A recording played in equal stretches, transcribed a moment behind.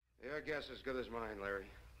Your guess is as good as mine, Larry.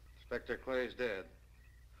 Inspector Clay's dead.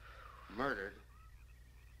 Murdered.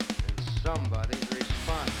 And somebody's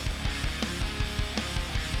responsible.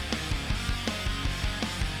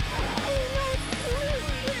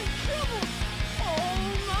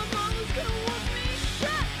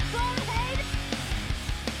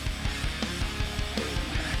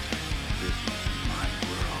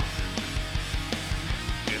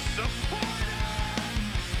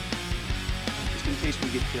 Just in case we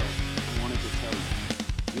get killed, I wanted to tell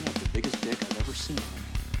you, you have the biggest dick I've ever seen.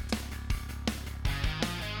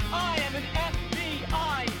 I am an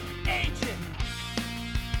FBI agent!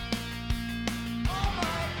 Oh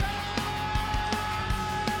my God!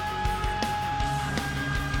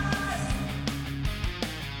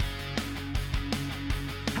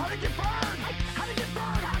 How'd it get burned? How'd it get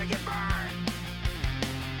burned? How'd it get burned?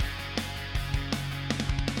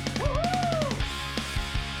 Woohoo!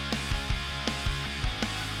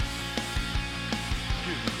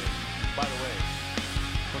 Excuse me, miss. By the way,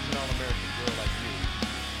 what's an all-American girl like you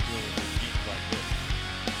doing with a geek like this?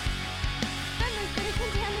 And there's been a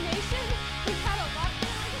contamination. We've had a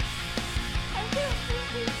lockdown. I can't see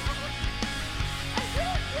people. I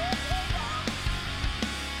can't see people.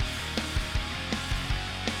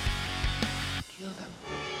 Kill them.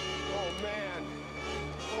 Oh, man.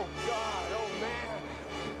 Oh, God. Oh, man.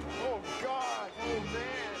 Oh, God. Oh,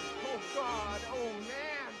 man. Oh, God. Oh,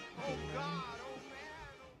 man. Oh, God. Oh, man.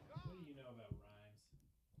 What do you know about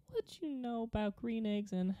rhymes? What you know about green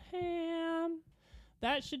eggs and ham?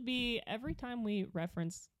 That should be every time we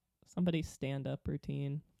reference somebody's stand-up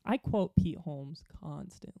routine. I quote Pete Holmes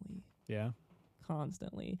constantly. Yeah.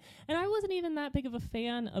 Constantly. And I wasn't even that big of a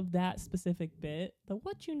fan of that specific bit, the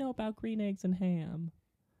what you know about green eggs and ham.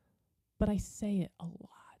 But I say it a lot.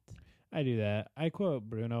 I do that. I quote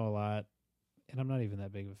Bruno a lot, and I'm not even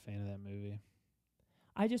that big of a fan of that movie.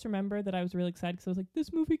 I just remember that I was really excited because I was like,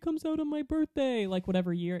 this movie comes out on my birthday. Like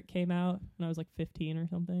whatever year it came out. And I was like 15 or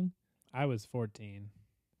something. I was 14,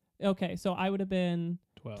 Okay, so I would have been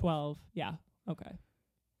 12. 12. Yeah, okay.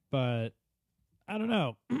 But I don't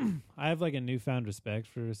know. I have like a newfound respect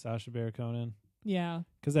for Sacha Baron Cohen Yeah.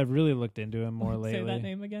 because I've really looked into him more lately. Say that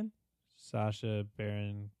name again. Sacha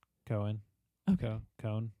Baron Cohen. Okay.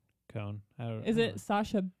 Cohen. Is it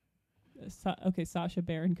Sasha? Sasha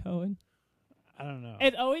Baron Cohen. I don't know.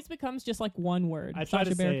 It always becomes just like one word. I try Sasha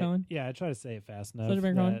to Baron say Cohen. Yeah, I try to say it fast enough Sasha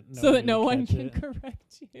Baron Cohen. that So that no would one catch can it.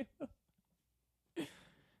 correct you.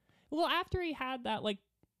 Well, after he had that like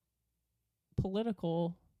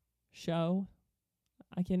political show,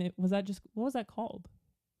 was that just, what was that called?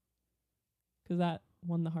 Because that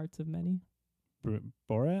won the hearts of many.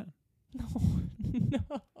 Borat? No,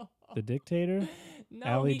 no. The Dictator? No,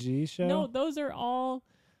 Ali G show? No, those are all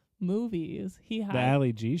movies. He had The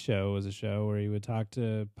Ali G show was a show where he would talk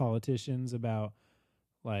to politicians about,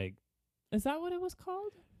 like, Is that what it was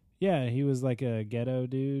called? yeah, he was like a ghetto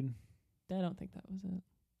dude. I don't think that was it.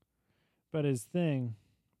 But his thing,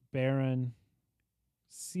 Baron,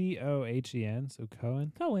 Cohen, so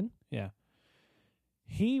Cohen. Cohen. Yeah.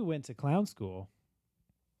 He went to clown school,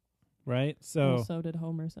 right? Well, so did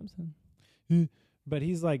Homer Simpson. But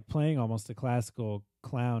he's like playing almost a classical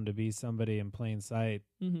clown to be somebody in plain sight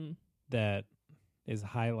Mm-hmm. that is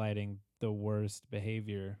highlighting the worst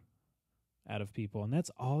behavior out of people. And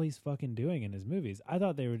that's all he's fucking doing in his movies. I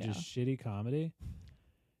thought they were just shitty comedy.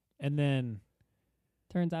 And then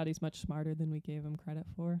Turns out he's much smarter than we gave him credit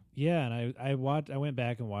for. yeah, and I went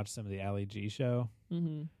back and watched some of the Ali G show.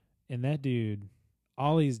 Mm-hmm. And that dude,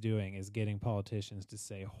 all he's doing is getting politicians to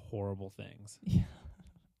say horrible things. Yeah.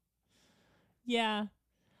 Yeah.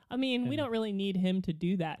 I mean, we And- don't really need him to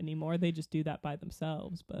do that anymore. They just do that by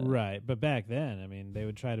themselves. But Right. But back then, I mean, they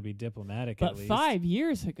would try to be diplomatic But at least. 5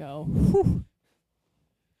 years ago, whew,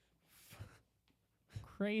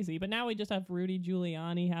 crazy. But now we just have Rudy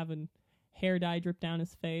Giuliani having hair dye drip down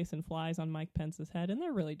his face and flies on Mike Pence's head, and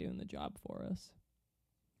they're really doing the job for us.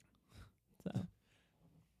 So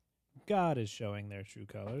God is showing their true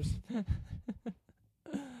colors.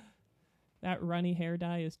 that runny hair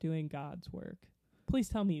dye is doing God's work. Please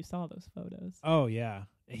tell me you saw those photos. Oh, yeah.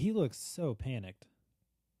 He looks so panicked.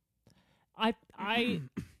 I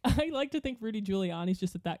like to think Rudy Giuliani's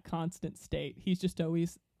just at that constant state. He's just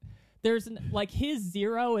always like his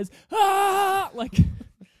zero is like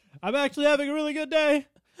I'm actually having a really good day.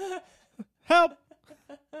 Help.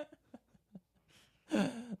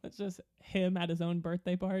 It's just him at his own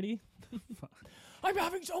birthday party. I'm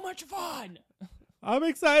having so much fun. I'm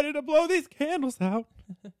excited to blow these candles out.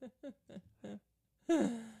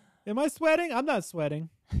 Am I sweating? I'm not sweating.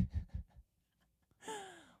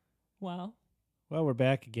 Well, Well, we're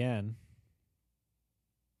back again.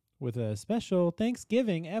 with a special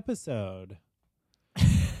Thanksgiving episode.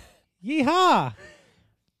 Yeehaw!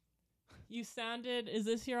 You sounded. Is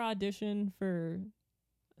this your audition for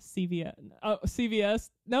CVS? Oh, CVS.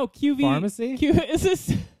 No, QV. Pharmacy? Is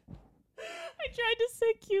this? I tried to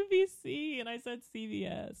say QVC and I said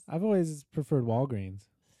CVS. I've always preferred Walgreens.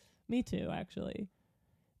 Me too, actually.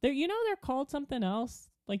 They're called something else.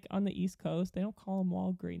 Like on the East Coast, they don't call them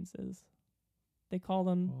Walgreenses. They call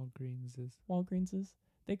them Walgreenses.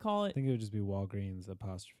 They call I it think it would just be Walgreens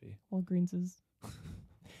apostrophe. Walgreenses.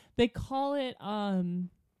 They call it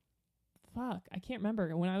fuck, I can't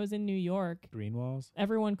remember. When I was in New York, Greenwalls?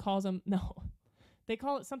 everyone calls them they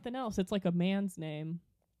call it something else. It's like a man's name.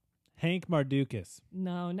 Hank Mardukas.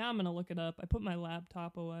 No, now I'm gonna look it up. I put my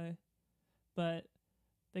laptop away, but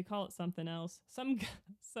they call it something else. Some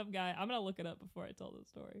guy. I'm gonna look it up before I tell the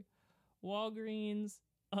story. Walgreens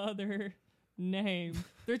other name.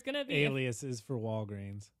 There's gonna be Aliases for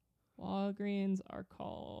Walgreens. Walgreens are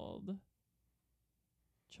called.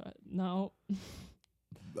 No.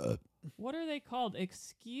 What are they called?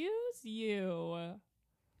 Excuse you.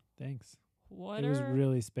 Thanks. What it are was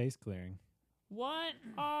really space clearing. What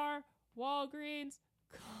are Walgreens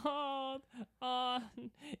called on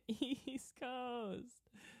East Coast?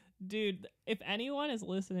 Dude, if anyone is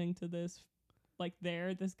listening to this, like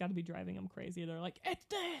this got to be driving them crazy. They're like, it's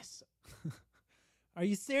this. Are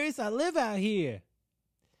you serious? I live out here.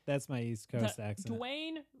 That's my East Coast accent.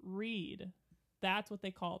 Dwayne Reed. That's what they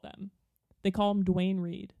call them. They call him Dwayne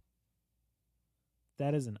Reed.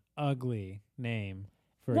 That is an ugly name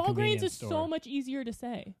for a Walgreens convenience is store. so much easier to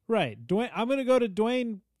say. Right. I'm going to go to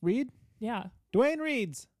Dwayne Reed. Yeah. Dwayne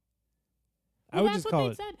Reed's. Well, I would that's just what call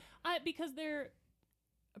they it. said. Because they're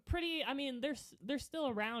pretty. I mean, they're still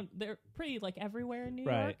around. They're pretty like everywhere in New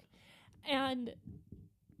York. And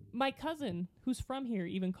my cousin, who's from here,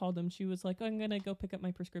 even called them. She was like, "I'm gonna go pick up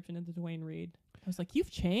my prescription at the Dwayne Reed." I was like,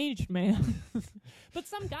 "You've changed, man." But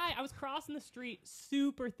some guy, I was crossing the street,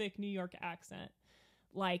 super thick New York accent.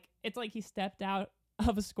 Like it's like he stepped out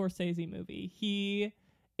of a Scorsese movie.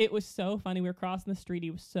 It was so funny. We were crossing the street.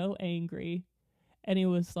 He was so angry, and he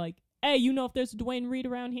was like, "Hey, you know if there's a Dwayne Reed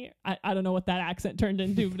around here?" I don't know what that accent turned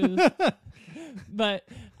into, but it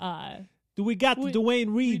was, Do we got the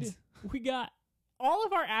Dwayne Reeds? We got all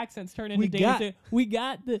of our accents turned into dancing. We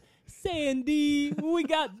got the Sandy. We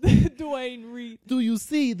got the Dwayne Reed. Do you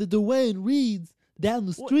see the Dwayne Reeds down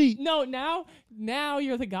the street? No, now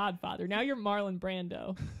you're the Godfather. Now you're Marlon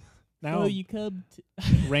Brando. Now you come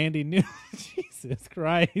Randy Newman. Jesus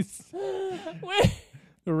Christ. Wait.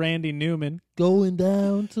 Randy Newman. Going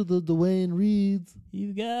down to the Dwayne Reeds.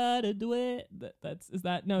 You gotta do it.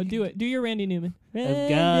 No, do it. Do your Randy Newman. I've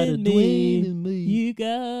got a Dwayne in me. You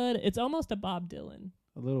got it. It's almost a Bob Dylan.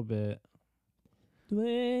 A little bit.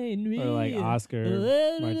 Dwayne Reed. Or like Oscar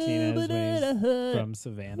Martinez when he's from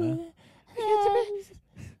Savannah.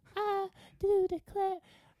 I do declare.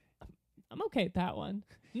 I'm okay with that one.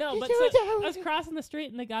 No, but I was crossing the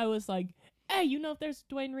street and the guy was like, "Hey, you know if there's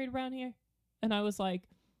Dwayne Reed around here?" And I was like,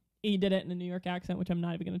 he did it in a New York accent, which I'm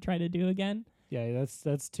not even going to try to do again. Yeah, that's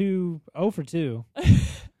 0 for 2.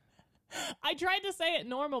 I tried to say it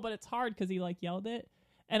normal, but it's hard because he like yelled it.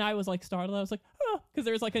 And I was like startled. I was like, oh, because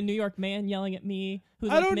there was like a New York man yelling at me.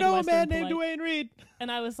 Who's, I like, don't know a man Midwestern named Dwayne Reed.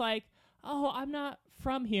 And I was like, oh, I'm not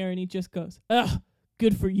from here. And he just goes, ugh,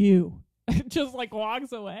 good for you. Just like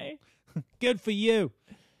walks away. Good for you.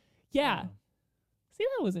 Yeah. See,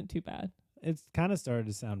 that wasn't too bad. It's kind of started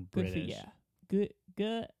to sound Good British. for you. Good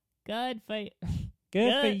for you.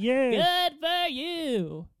 Good for you. Good for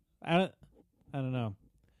you. I don't know.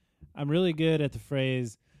 I'm really good at the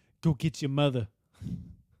phrase, go get your mother.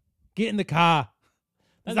 Get in the car.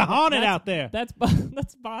 There's a haunted out there. That's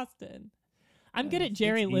Boston. I'm good at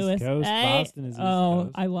Jerry East Lewis. Coast. Boston is East Oh,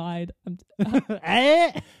 Coast. I lied.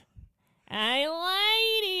 Eh? Hey,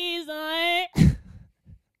 ladies.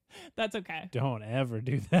 That's okay. Don't ever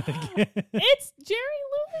do that again. It's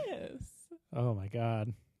Jerry Lewis. Oh, my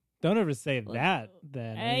God. Don't ever say that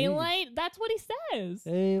then. Hey, late. That's what he says.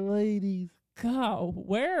 Hey, ladies. God,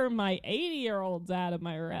 where are my 80-year-olds at? Am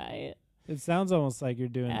I right? It sounds almost like you're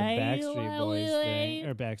doing the Hey, Backstreet Boys thing. ladies.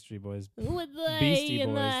 Or Backstreet Boys. With they Beastie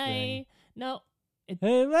and Boys they. thing. No.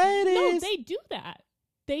 Hey, ladies. No, they do that.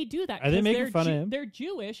 They do that. Are they 'cause making they're fun of him? They're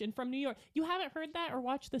Jewish and from New York. You haven't heard that or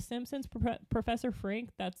watched The Simpsons, Professor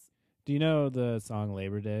Frank? Do you know the song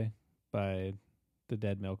Labor Day by the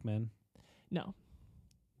Dead Milkmen? No.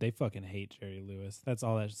 They fucking hate Jerry Lewis. That's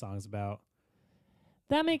all that song's about.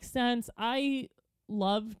 That makes sense. I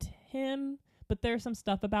loved him, but there's some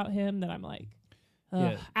stuff about him that I'm like,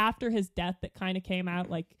 Yeah. after his death that kind of came out,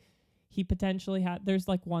 like he potentially had, there's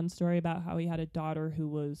like one story about how he had a daughter who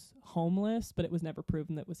was homeless, but it was never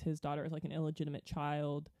proven that was his daughter. It was like an illegitimate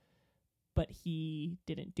child, but he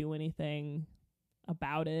didn't do anything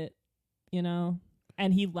about it, you know?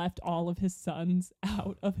 And he left all of his sons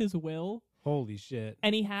out of his will. Holy shit.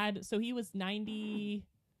 And he had, so he was 95,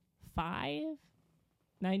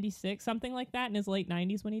 96, something like that, in his late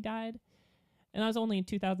 90s when he died. And that was only in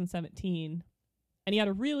 2017. And he had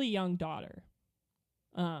a really young daughter.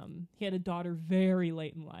 He had a daughter very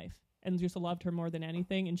late in life and just loved her more than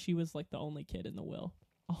anything. And she was like the only kid in the will.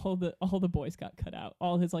 All the boys got cut out.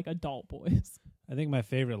 All his like adult boys. I think my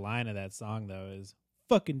favorite line of that song, though, is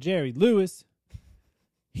fucking Jerry Lewis.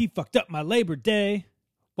 He fucked up my Labor Day.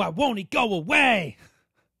 Why won't he go away?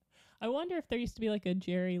 I wonder if there used to be like a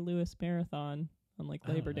Jerry Lewis marathon on like I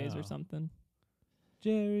don't Labor Days or know. something.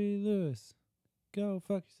 Jerry Lewis, go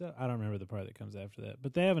fuck yourself. I don't remember the part that comes after that.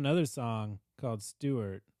 But they have another song called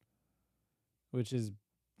Stewart, which is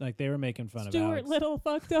like they were making fun of Stuart Alex. Little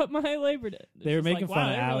fucked up my Labor Day. It's They were just making like, fun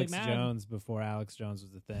wow, of they're really Alex mad. Jones before Alex Jones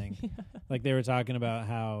was a thing. Like they were talking about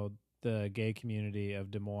how the gay community of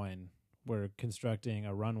Des Moines were constructing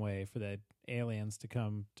a runway for the aliens to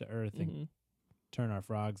come to Earth and turn our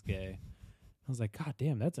frogs gay. I was like, God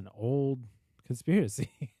damn, that's an old conspiracy.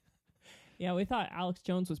 Yeah, we thought Alex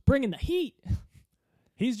Jones was bringing the heat.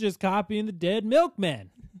 He's just copying the Dead Milkmen.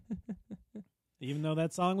 Even though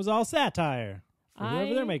that song was all satire for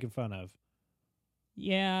whoever they're making fun of.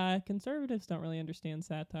 Yeah, conservatives don't really understand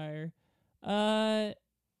satire.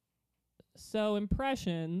 So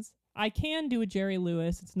impressions. I can do a Jerry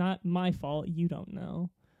Lewis. It's not my fault. You don't know.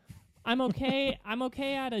 I'm okay. I'm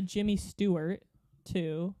okay at a Jimmy Stewart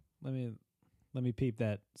too. Let me peep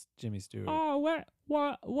that Jimmy Stewart. Oh,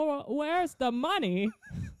 where's the money?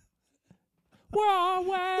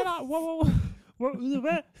 Whoa.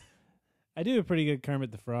 I do a pretty good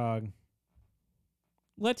Kermit the Frog.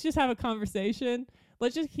 Let's just have a conversation.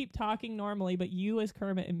 Let's just keep talking normally, but you as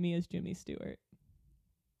Kermit and me as Jimmy Stewart.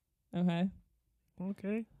 Okay.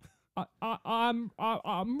 Okay. I'm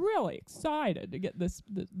really excited to get this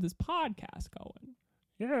podcast going.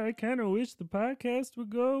 Yeah, I kind of wish the podcast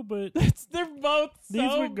would go, but They're both these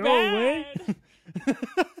so would go bad. away.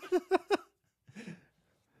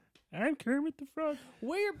 I'm Kermit the Frog.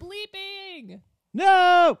 We're bleeping.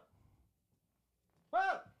 No!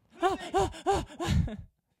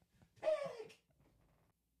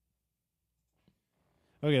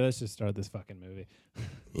 Okay, let's just start this fucking movie.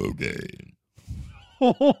 Okay.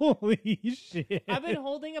 Holy shit. I've been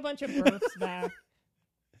holding a bunch of burps back.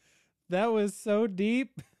 That was so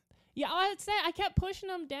deep. Yeah, I'd say I kept pushing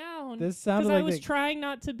them down. This sounded because I like was they- trying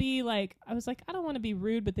not to be like, I was like, I don't want to be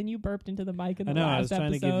rude, but then you burped into the mic in the I know, I last was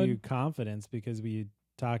trying episode. to give you confidence because we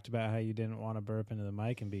talked about how you didn't want to burp into the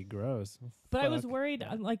mic and be gross. But I was Fuck. worried,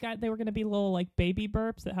 they were going to be little like baby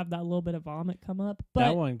burps that have that little bit of vomit come up. But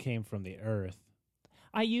That one came from the earth.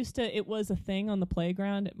 I used to, it was a thing on the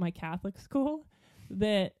playground at my Catholic school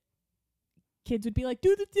that kids would be like,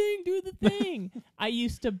 do the thing, do the thing. I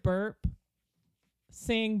used to burp,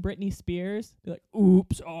 sing Britney Spears, be like,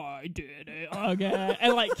 oops, I did it again.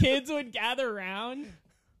 And like kids would gather around.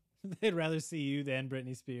 They'd rather see you than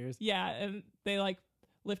Britney Spears. Yeah, and they like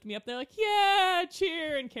lift me up. They're like, yeah,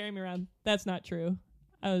 cheer, and carry me around. That's not true.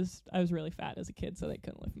 I was really fat as a kid, so they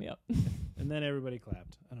couldn't lift me up. And then everybody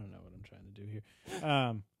clapped. I don't know what I'm trying to do here.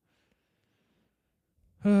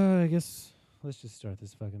 I guess let's just start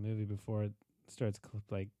this fucking movie before it starts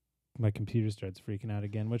like my computer starts freaking out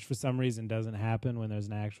again, which for some reason doesn't happen when there's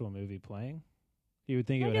an actual movie playing. You would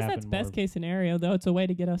think it I would guess happen that's more best case scenario, though. It's a way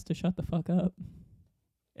to get us to shut the fuck up.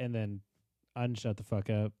 and then unshut the fuck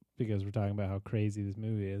up because we're talking about how crazy this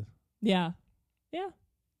movie is. Yeah. Yeah.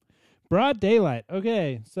 Broad daylight.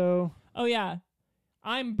 Okay, so Oh, yeah.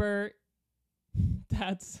 I'm Bert.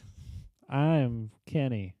 That's... I'm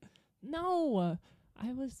Kenny. No.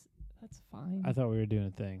 That's fine. I thought we were doing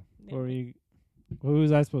a thing. Yeah. What were you? Who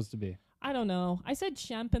was I supposed to be? I don't know. I said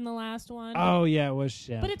Shemp in the last one. Oh yeah, it was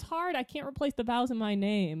Shem. But it's hard. I can't replace the vowels in my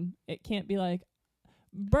name. It can't be like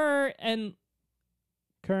Bert and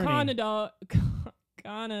Kearney. Conadoy.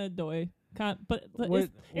 But What- is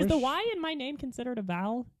where's the sh- Y in my name considered a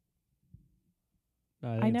vowel?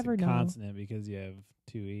 No, think I it's never a know. consonant because you have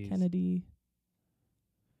two E's. Kennedy.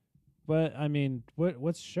 But I mean,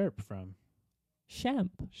 what's Sherp from? Shemp.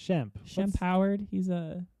 Shemp. Shemp Howard. He's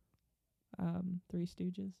a Three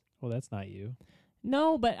Stooges. Well, that's not you.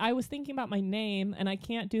 No, but I was thinking about my name, and I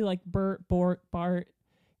can't do like Bert, Bort, Bart.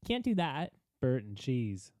 Can't do that. Bert and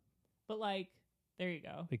cheese, But like, there you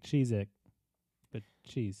go. like Cheez-It, but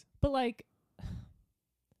cheese. But like,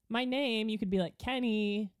 my name, you could be like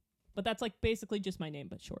Kenny, but that's like basically just my name,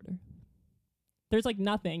 but shorter. There's like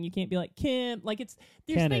nothing. You can't be like Kim. Like there's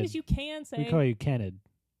Kenneth. things you can say. We call you Kenneth.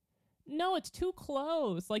 No, it's too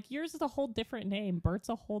close. Like yours is a whole different name. Bert's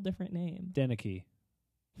a whole different name. Deneke.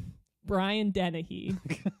 Brian Dennehy.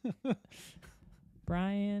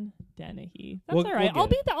 Brian Dennehy. That's We'll- all right. we'll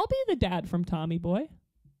get I'll be the dad from Tommy Boy.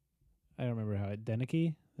 I don't remember how it.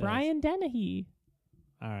 Deneke. Brian Dennehy.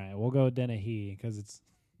 All right, we'll go Dennehy because it's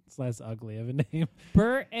less ugly of a name.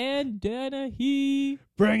 Bert and Dennehy.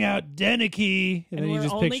 Bring out Deneke, and And then you we're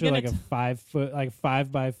just only picture gonna like a 5 foot, like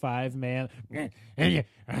 5x5 man.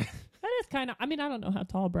 That is kind of. I mean, I don't know how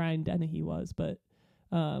tall Brian Dennehy was, but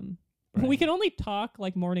we can only talk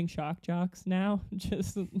like morning shock jocks now.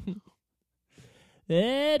 Just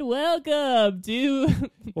and welcome to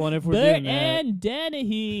Well, and if we're Bert doing that, and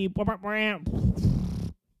Dennehy.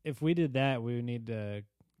 if we did that, we would need to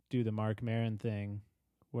do the Mark Maron thing,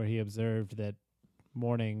 where he observed that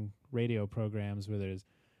morning radio programs where there's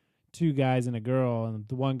two guys and a girl, and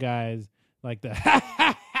the one guy's like the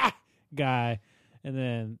guy, and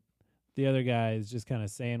then the other guy is just kind of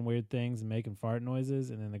saying weird things and making fart noises,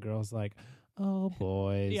 and then the girl's like, "Oh,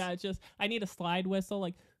 boys." Yeah, it's just I need a slide whistle,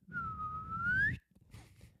 like,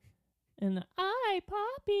 and the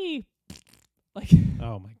Poppy, like,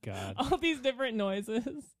 Oh my God. all these different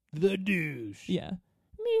noises. The douche. Yeah,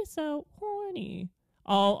 me so horny.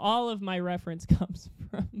 All of my reference comes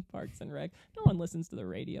from Parks and Rec. No one listens to the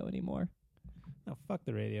radio anymore. No, fuck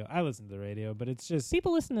the radio. I listen to the radio, but it's just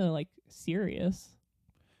People listen to like Sirius.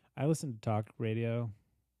 I listen to talk radio.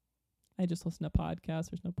 I just listen to podcasts.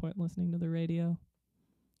 There's no point in listening to the radio.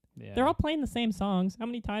 Yeah. They're all playing the same songs. How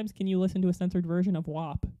many times can you listen to a censored version of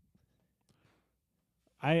WAP?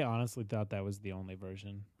 I honestly thought that was the only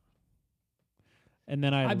version. And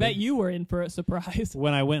then I bet you were in for a surprise.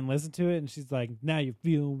 when I went and listened to it, and she's like, "Now you're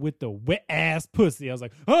feeling with the wet ass pussy." I was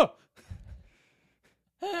like, "Oh,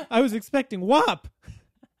 I was expecting WAP."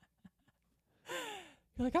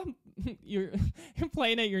 You're like, you're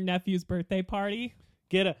playing at your nephew's birthday party.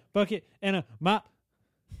 Get a bucket and a mop.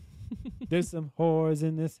 There's some whores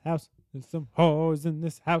in this house. There's some whores in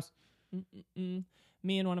this house. Mm-mm-mm.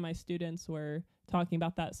 Me and one of my students were talking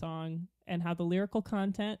about that song and how the lyrical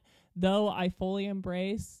content, though I fully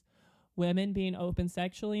embrace women being open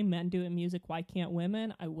sexually, men doing music, why can't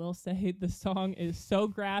women? I will say the song is so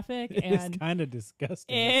graphic It's and kind of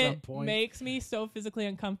disgusting at some it point. makes me so physically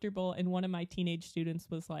uncomfortable. And one of my teenage students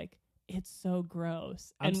was like, it's so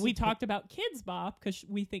gross. I'm And we surpri- talked about Kids Bop because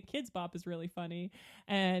we think Kids Bop is really funny.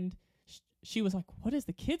 And she was like, what is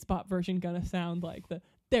the Kids Bop version going to sound like?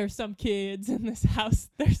 There's some kids in this house.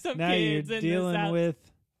 There's some Now you're kids in this dealing house. with.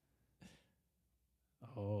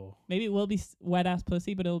 Oh, Maybe it will be wet ass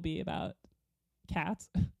pussy, but it'll be about cats.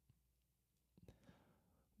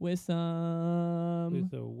 With some.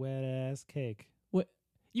 with a wet ass cake.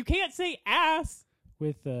 You can't say ass.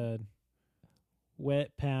 With a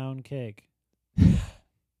wet pound cake.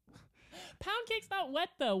 Pound cake's not wet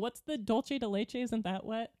though. What's the dulce de leche? Isn't that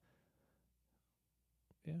wet?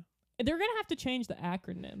 Yeah. They're gonna have to change the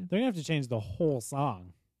acronym. They're gonna have to change the whole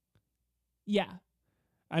song. Yeah.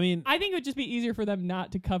 I mean, I think it would just be easier for them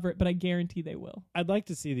not to cover it, but I guarantee they will. I'd like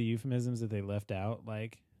to see the euphemisms that they left out,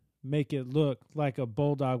 like make it look like a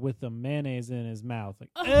bulldog with the mayonnaise in his mouth. Like,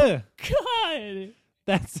 Oh, ugh, God.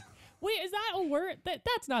 that's Wait, is that a word?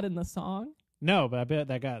 That's not in the song. no, but I bet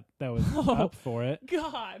that was Oh. up for it.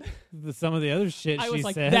 God. Some of the other shit I she was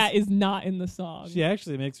like, says, that is not in the song. she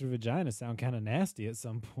actually makes her vagina sound kind of nasty at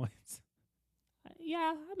some points.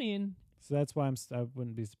 Yeah, I mean, So that's why I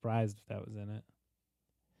wouldn't be surprised if that was in it.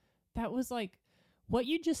 that was like, what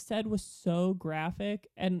you just said was so graphic,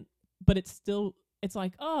 but it's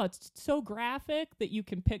like, oh, it's so graphic that you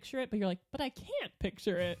can picture it, but you're like, but I can't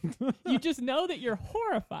picture it. You just know that you're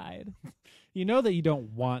horrified. You know that you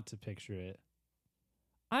don't want to picture it.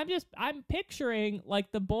 I'm picturing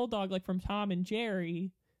like the bulldog, like from Tom and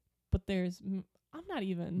Jerry, but I'm not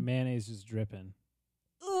even. Mayonnaise just dripping.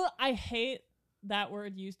 Ugh, I hate that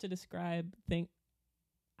word used to describe thing.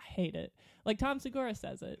 I hate it. Like Tom Segura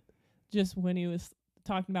says it just when he was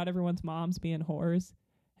talking about everyone's moms being whores,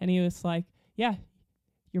 and he was like, "Yeah,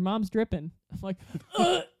 your mom's dripping." I'm like,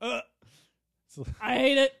 ugh, So, I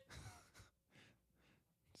hate it.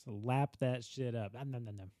 so lap that shit up. Nom, nom,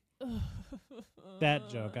 nom, nom. That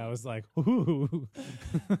joke, I was like, ooh.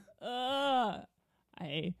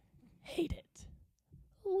 I hate it.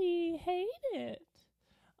 We hate it.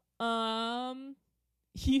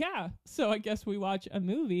 Yeah. So I guess we watch a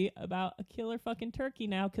movie about a killer fucking turkey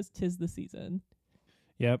now because 'tis the season.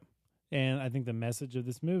 Yep. And I think the message of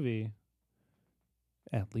this movie,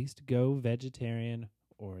 at least go vegetarian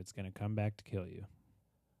or it's going to come back to kill you.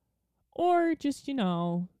 Or just,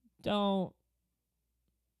 don't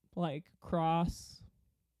like cross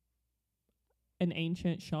an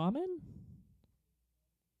ancient shaman.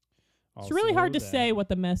 It's really hard to say what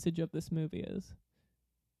the message of this movie is.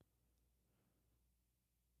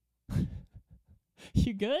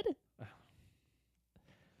 You good?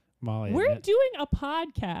 Molly. We're doing a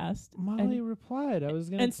podcast. Molly and, replied. I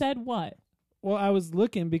was gonna and said what? Well, I was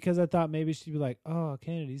looking because I thought maybe she'd be like, "Oh,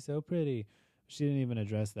 Kennedy's so pretty." She didn't even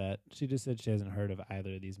address that. She just said she hasn't heard of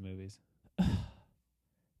either of these movies.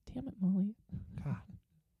 Damn it, Molly. God,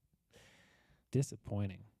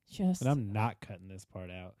 disappointing. Just. But I'm not cutting this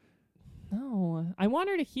part out. No, I want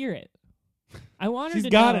her to hear it. I want her She's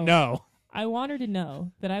to got to know. I want her to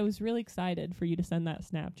know that I was really excited for you to send that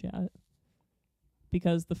Snapchat.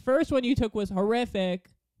 Because the first one you took was horrific.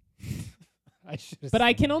 But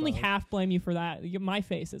I can only half blame you for that. My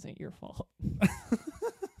face isn't your fault.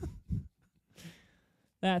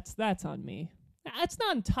 That's on me. It's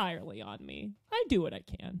not entirely on me. I do what I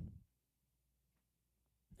can.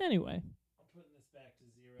 Anyway. I'm putting this back to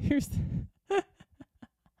 0. Here's I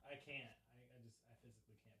can't. I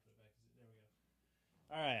physically can't put it back to 0. There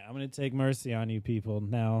we go. All right, I'm going to take mercy on you people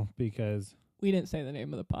now because we didn't say the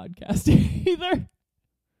name of the podcast either.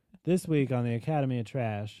 This week on the Academy of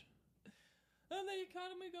Trash, and the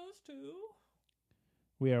Academy goes to,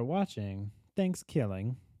 we are watching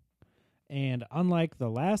Thanksgiving, and unlike the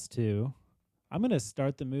last two, I'm going to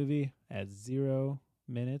start the movie at 0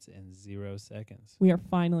 minutes and 0 seconds. We are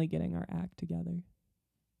finally getting our act together.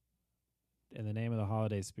 In the name of the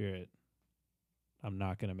holiday spirit, I'm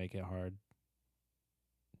not going to make it hard.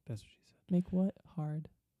 That's what she said. Make what hard?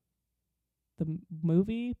 The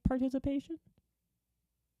movie participation?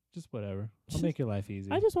 Just whatever. I'll make your life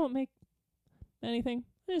easy. I just won't make anything.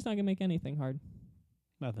 I'm just not going to make anything hard.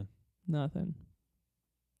 Nothing.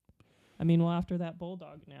 I mean, well, after that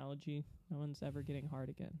bulldog analogy, no one's ever getting hard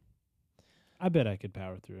again. I bet I could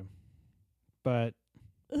power through. But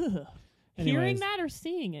Ugh. Hearing that or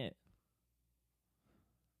seeing it?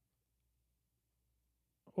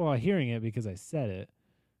 Well, hearing it because I said it.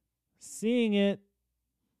 Seeing it,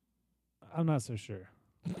 I'm not so sure.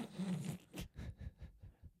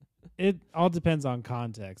 It all depends on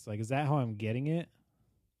context. Like, is that how I'm getting it?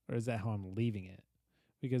 Or is that how I'm leaving it?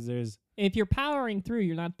 Because there's... If you're powering through,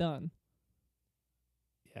 you're not done.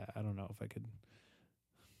 Yeah, I don't know if I could...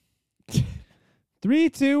 3,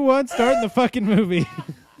 2, 1, starting the fucking movie.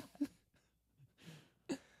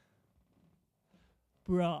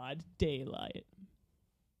 Broad daylight.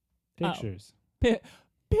 Pictures. Oh.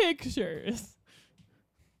 Pictures.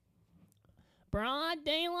 Broad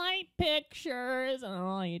daylight pictures.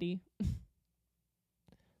 Alrighty.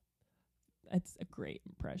 That's a great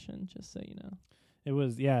impression, just so you know. It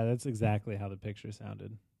was, yeah, that's exactly how the picture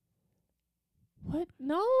sounded. What?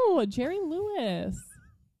 No, Jerry Lewis.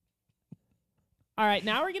 All right,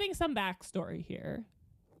 now we're getting some backstory here.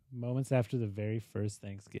 Moments after the very first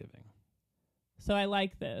Thanksgiving. So I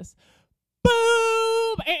like this.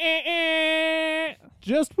 Boom!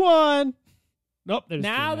 Just one. Nope, there's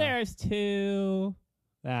now two. There's two.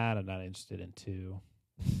 I'm not interested in two.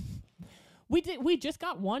 We just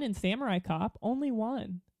got one in Samurai Cop. Only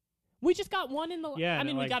one. We just got one in the. Yeah, I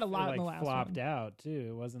mean, we got a lot in the last flopped one. out too.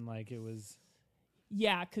 It wasn't like it was.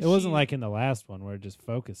 Yeah, because it wasn't like in the last one where it just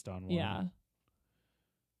focused on one. Yeah.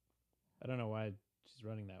 I don't know why she's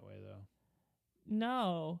running that way though.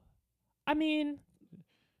 No, I mean,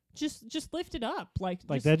 just lift it up, like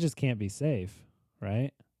that just can't be safe,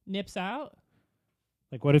 right? Nips out.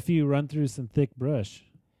 Like, what if you run through some thick brush?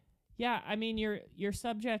 Yeah, I mean, you're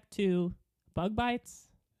subject to bug bites.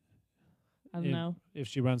 I don't know. If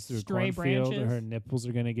she runs through Stray a cornfield, branches. her nipples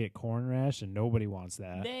are gonna get corn rash, and nobody wants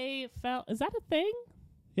that. They fell. Is that a thing?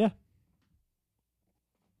 Yeah.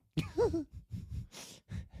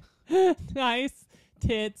 Nice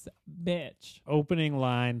tits, bitch. Opening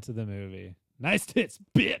line to the movie. Nice tits,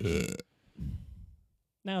 bitch.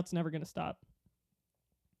 Now it's never gonna stop.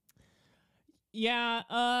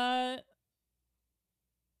 Yeah,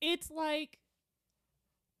 it's like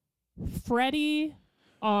Freddy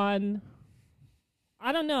on,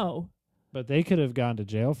 I don't know. But they could have gone to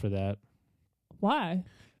jail for that. Why?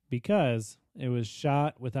 Because it was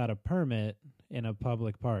shot without a permit in a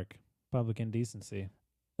public park. Public indecency.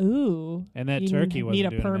 Ooh. And that you turkey wasn't need a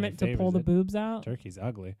doing them permit any to pull the favors. boobs out? Turkey's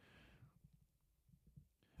ugly.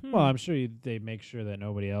 Hmm. Well, I'm sure they make sure that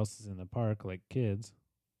nobody else is in the park, like kids.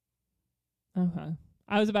 Okay.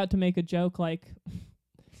 I was about to make a joke like,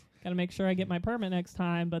 gotta make sure I get my permit next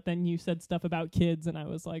time, but then you said stuff about kids, and I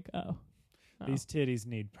was like, oh. These titties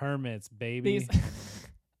need permits, baby.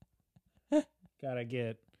 Gotta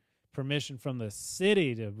get permission from the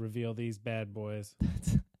city to reveal these bad boys.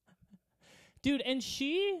 Dude, and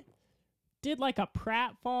she did like a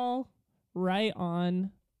pratfall right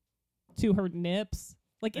on to her nips,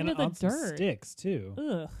 like And into the on some dirt. sticks too.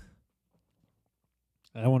 Ugh.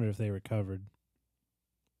 I wonder if they recovered.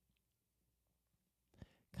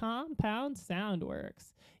 Compound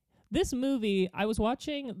Soundworks. This movie, I was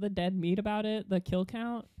watching the Dead Meat about it, the kill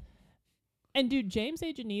count. And dude, James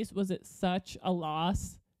A. Janisse was at such a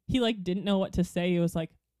loss. He like didn't know what to say. He was like,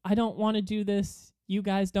 I don't want to do this. You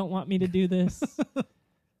guys don't want me to do this.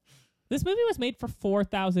 This movie was made for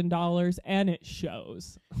 $4,000 and it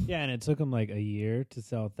shows. Yeah, and it took them like a year to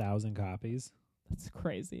sell 1,000 copies. That's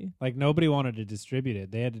crazy. Like nobody wanted to distribute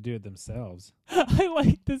it. They had to do it themselves. I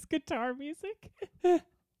like this guitar music.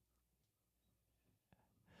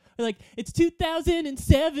 Like, it's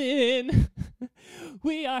 2007.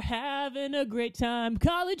 We are having a great time.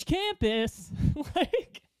 College campus.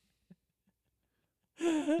 Like,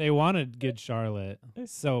 They wanted Good Charlotte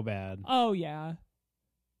so bad. oh, yeah.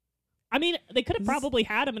 I mean, they could have This is- probably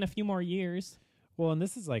had him in a few more years. Well, and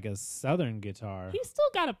this is like a southern guitar. He's still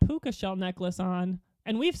got a puka shell necklace on,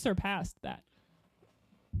 and we've surpassed that.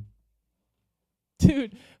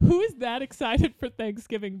 Dude, who is that excited for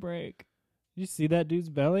Thanksgiving break? You see that dude's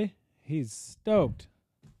belly? He's stoked.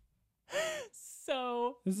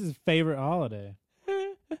 So, This is his favorite holiday.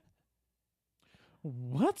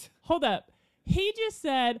 What? hold up. He just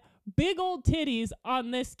said big old titties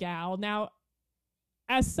on this gal. Now,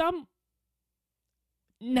 as some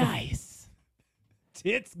nice.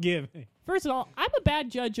 Tits giving. First of all, I'm a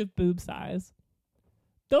bad judge of boob size.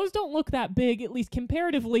 Those don't look that big, at least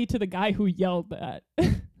comparatively to the guy who yelled that.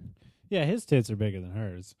 Yeah, his tits are bigger than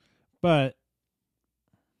hers. But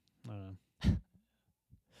I don't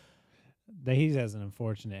know. He has an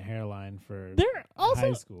unfortunate hairline for They're a also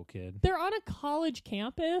high school kid. they're on a college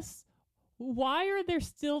campus. Why are there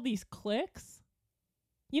still these cliques?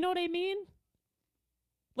 You know what I mean?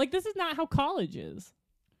 Like, this is not how college is.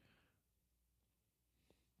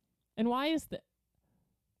 And why is that?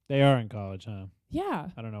 They are in college, huh? Yeah.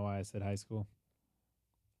 I don't know why I said high school.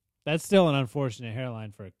 That's still an unfortunate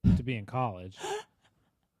hairline to be in college.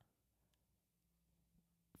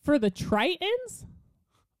 For the Tritons?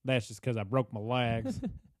 That's just because I broke my legs.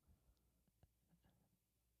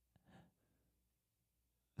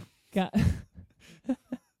 Got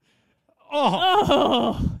Oh,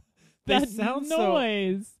 oh, They that sound so-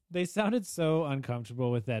 noise. they sounded so uncomfortable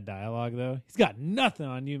with that dialogue, though. He's got nothing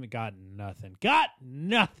on you. Got nothing. Got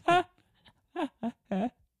nothing.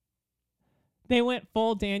 They went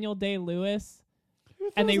full Daniel Day-Lewis,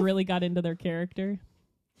 and they really got into their character.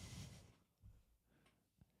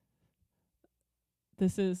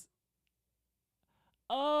 This is...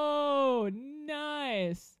 Oh,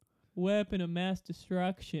 nice. Weapon of mass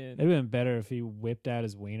destruction. It'd have been better if he whipped out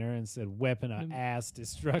his wiener and said "weapon of ass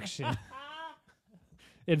destruction."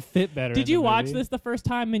 It'd fit better. Did in the you watch movie. this the first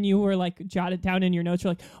time and you were like jotted down in your notes?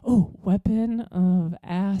 You're like, oh, weapon of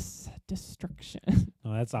ass destruction.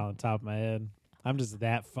 Oh, that's on the top of my head. I'm just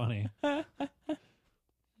that funny.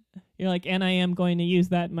 You're like, and I am going to use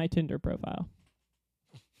that in my Tinder profile.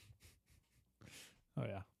 Oh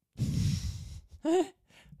yeah.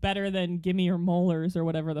 Better than give me your molars or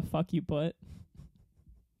whatever the fuck you put.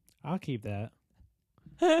 I'll keep that.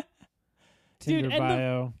 Dude, Tinder and the-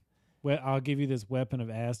 bio. I'll give you this weapon of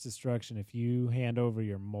ass destruction if you hand over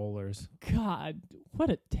your molars. God, what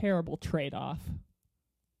a terrible trade-off. I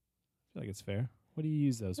feel like it's fair. What do you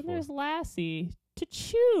use those And for? there's Lassie to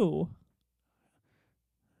chew.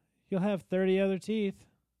 You'll have 30 other teeth.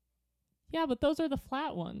 Yeah, but those are the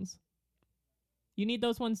flat ones. You need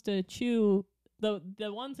those ones to chew. The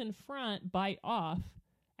ones in front bite off,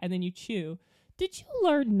 and then you chew. Did you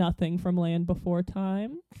learn nothing from Land Before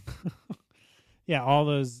Time? Yeah, all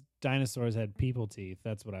those dinosaurs had people teeth.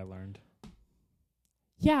 That's what I learned.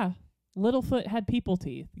 Yeah, Littlefoot had people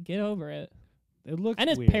teeth. Get over it. It looks And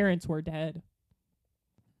his weird. parents were dead.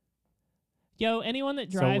 Yo, anyone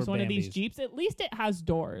that So drives were one of these Bambi's. Jeeps, at least it has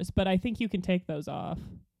doors, but I think you can take those off.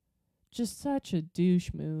 Just such a douche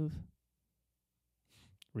move.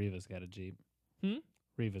 Reva's got a Jeep. Hmm?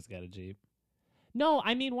 Reva's got a Jeep. No,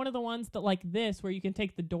 I mean one of the ones that like this where you can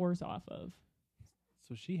take the doors off of.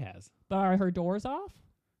 So she has. But are her doors off?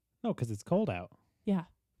 No, because it's cold out. Yeah.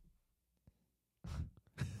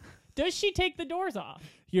 Does she take the doors off?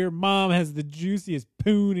 Your mom has the juiciest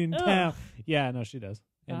poon in Ugh. town. Yeah, no, she does.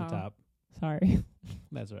 And Oh. the top. Sorry.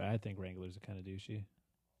 That's right. I think Wranglers are kind of douchey.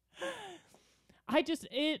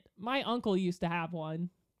 My uncle used to have one.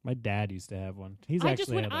 My dad used to have one. He's I actually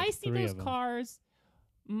just when had like I see 3 those of them. cars,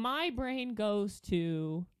 my brain goes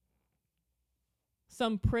to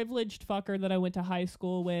some privileged fucker that I went to high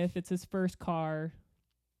school with. It's his first car.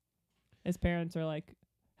 His parents are like,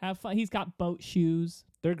 have fun. He's got boat shoes.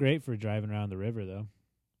 They're great for driving around the river, though.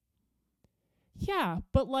 Yeah,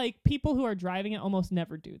 but like people who are driving it almost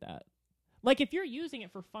never do that. Like if you're using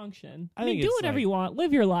it for function, I mean, think do it's whatever like- you want,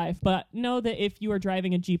 live your life, but know that if you are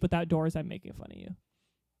driving a Jeep without doors, I'm making fun of you.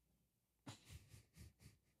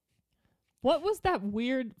 What was that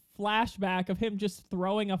weird flashback of him just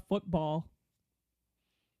throwing a football?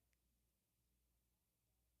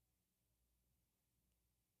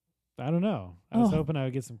 I don't know. I was Oh. hoping I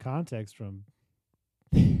would get some context from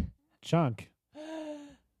Chunk.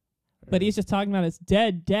 But he's just talking about his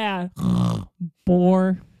dead dad.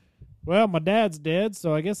 Bore. Well, my dad's dead,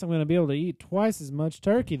 so I guess I'm going to be able to eat twice as much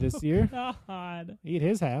turkey this year. God. Eat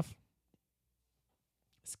his half.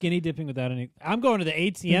 Skinny dipping without any... I'm going to the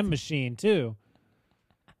ATM machine, too.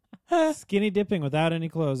 Skinny dipping without any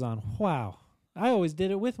clothes on. Wow. I always did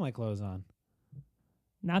it with my clothes on.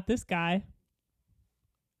 Not this guy.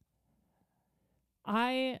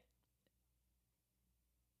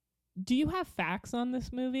 Do you have facts on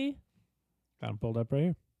this movie? Got him pulled up right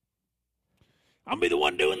here. I'll be the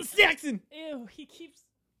one doing the sexing. Ew, he keeps...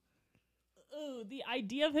 Ew, the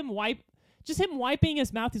idea of him wiping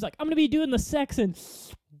his mouth, he's like, I'm going to be doing the sexing.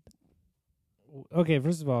 Okay,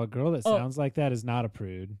 first of all, a girl that Oh. sounds like that is not a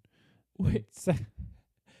prude. Wait.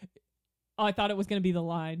 Oh, I thought it was going to be the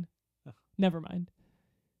line. Never mind.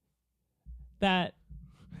 That...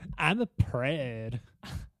 I'm a prude.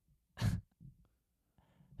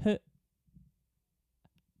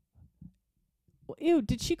 Ew,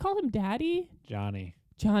 did she call him daddy? Johnny.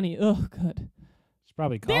 Johnny. Ugh, good. She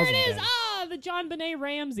probably calls There him it is! daddy. Ah, the John Benet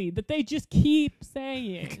Ramsey that they just keep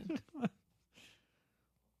saying.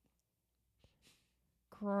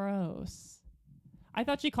 Gross. I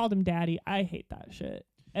thought she called him daddy. I hate that shit.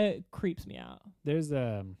 It creeps me out. There's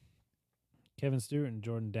Kevin Stewart and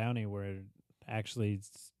Jordan Downey were actually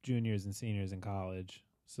juniors and seniors in college,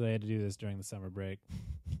 so they had to do this during the summer break.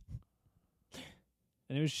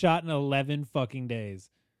 And it was shot in 11 fucking days.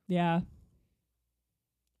 Yeah.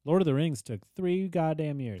 Lord of the Rings took 3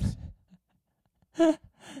 goddamn years.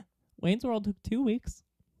 Wayne's World took 2 weeks.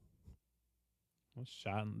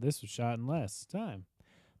 This was shot in less time.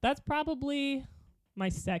 That's probably my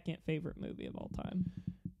second favorite movie of all time.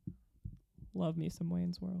 Love me some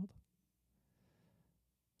Wayne's World.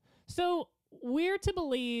 So, weird to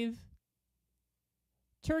believe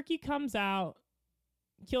Turkey comes out,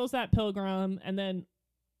 kills that pilgrim, and then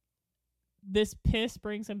this piss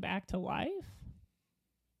brings him back to life?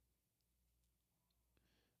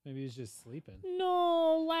 Maybe he's just sleeping.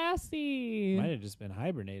 No, Lassie. Might have just been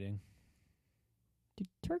hibernating. Dude,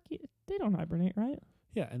 turkey, they don't hibernate, right?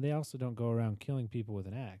 Yeah, and they also don't go around killing people with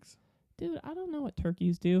an axe. Dude, I don't know what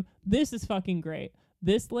turkeys do. This is fucking great.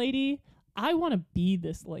 This lady, I want to be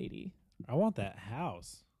this lady. I want that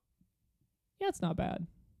house. Yeah, it's not bad.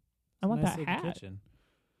 I It's a want nice that little hat. kitchen.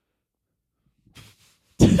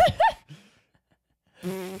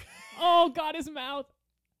 Oh, God, his mouth.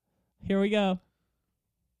 Here we go.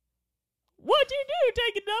 What'd you do?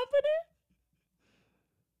 Take a dump in it?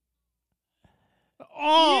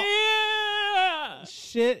 Oh! Yeah!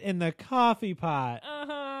 Shit in the coffee pot.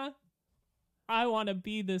 Uh-huh. I want to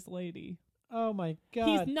be this lady. Oh my god.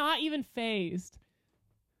 He's not even phased.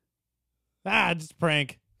 Just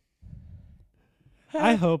prank.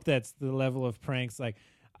 I hope that's the level of pranks. Like,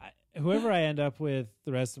 whoever I end up with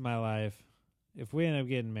the rest of my life, if we end up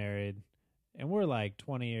getting married and we're like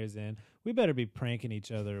 20 years in, we better be pranking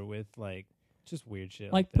each other with like just weird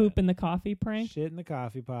shit. Like that. poop in the coffee prank? Shit in the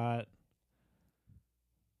coffee pot.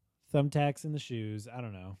 Thumbtacks in the shoes. I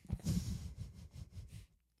don't know.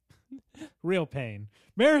 Real pain.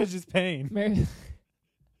 Marriage is pain.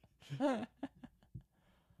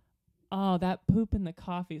 Oh, that poop in the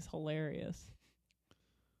coffee is hilarious.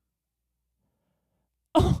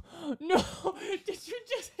 Oh, no. Did you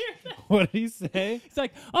just hear that? What did he say? It's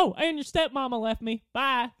like, oh, and your stepmama left me.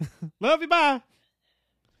 Bye. Love you, bye.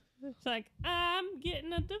 It's like, I'm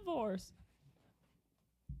getting a divorce.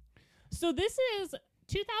 So this is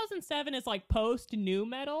 2007 is like post new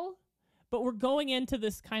metal, but we're going into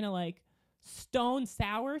this kind of like Stone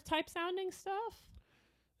Sour type sounding stuff.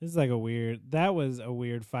 This is like that was a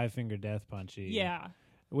weird 5-finger death punchy. Yeah.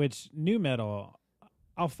 Which new metal,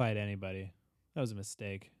 I'll fight anybody. That was a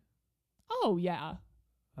mistake. Oh, yeah.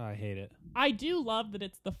 I hate it. I do love that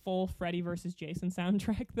it's the full Freddy versus Jason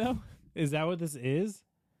soundtrack, though. Is that what this is?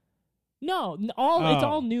 No, it's Oh.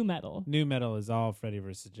 all new metal. New metal is all Freddy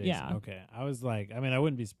versus Jason. Yeah. Okay. I was like, I mean, I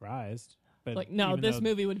wouldn't be surprised. But Like, no, even this though-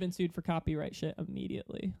 movie would have been sued for copyright shit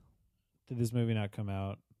immediately. Did this movie not come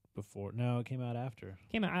out before? No, it came out after.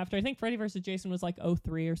 Came out after. I think Freddy vs. Jason was like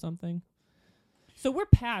 03 or something. So we're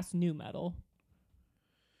past new metal.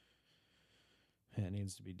 It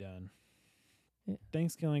needs to be done. Yeah.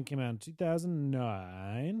 Thanksgiving came out in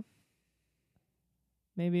 2009.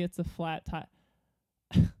 Maybe it's a flat tire.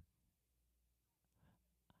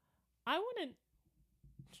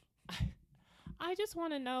 I just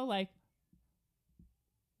want to know, like,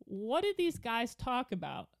 what did these guys talk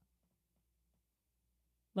about?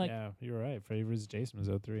 Like, Yeah, you're right. Freddy vs. Jason was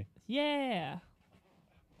 03. yeah.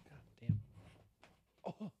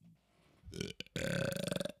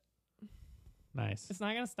 Nice. It's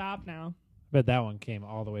not going to stop now. Bet that one came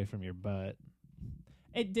all the way from your butt.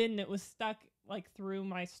 It didn't. It was stuck, like, through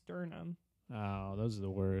my sternum. Oh, those are the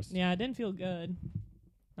worst. Yeah, it didn't feel good.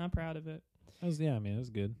 Not proud of it. That was, yeah, I mean, it was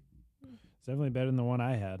good. It's definitely better than the one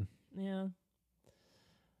I had. Yeah.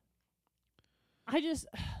 I just...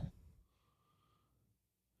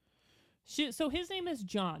 So his name is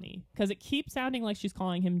Johnny, because it keeps sounding like she's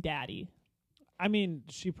calling him Daddy. I mean,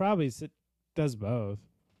 she probably does both.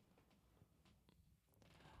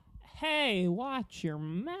 Hey, watch your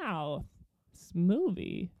mouth. This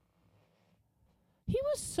movie. He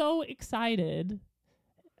was so excited.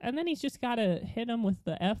 And then he's just got to hit him with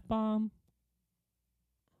the F-bomb.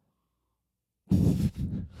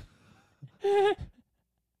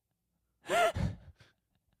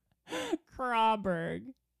 Crawberg.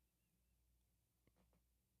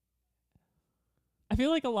 I feel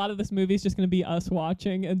like a lot of this movie is just going to be us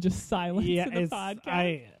watching and just silence Yeah, in the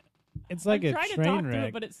podcast. it's like I'm a trying to train talk through wreck.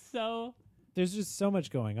 it, but it's so... There's just so much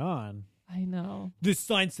going on. I know. This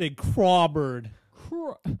sign said Crawbird.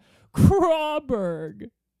 Crawberg.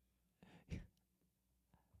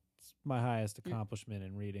 It's my highest accomplishment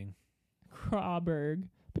in reading. Crawberg.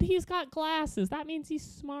 But he's got glasses. That means he's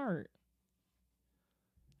smart.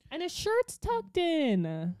 And his shirt's tucked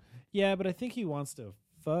in. Yeah, but I think he wants to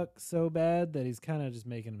fuck so bad that he's kind of just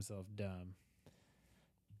making himself dumb.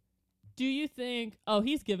 Do you think... Oh,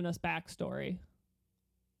 he's giving us backstory.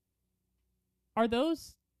 Are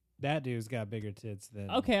those... That dude's got bigger tits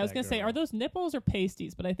than... Okay, I was that going to say, girl. are those nipples or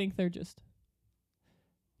pasties? But I think they're just...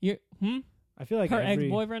 I feel like Her every...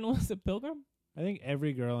 ex-boyfriend was a pilgrim? I think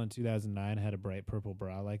every girl in 2009 had a bright purple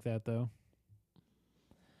bra like that, though.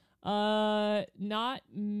 Not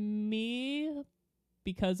me,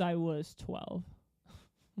 because I was 12.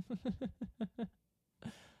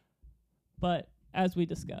 But as we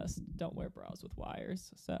discussed, don't wear bras with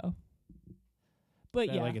wires. So, but Is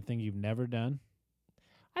that yeah, like a thing you've never done?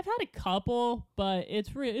 I've had a couple, but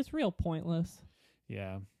it's real pointless.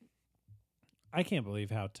 Yeah. I can't believe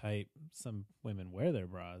how tight some women wear their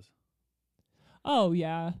bras. Oh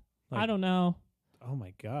yeah, Like- I don't know. Oh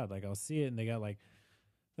my God. Like I'll see it and they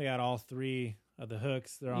got all three of the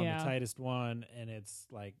hooks. They're on Yeah. the tightest one and it's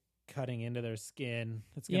like cutting into their skin.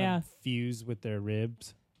 It's going to Yeah. fuse with their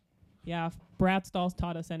ribs. Yeah, if Bratz dolls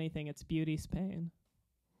taught us anything, it's beauty's pain.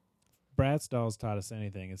 Bratz dolls taught us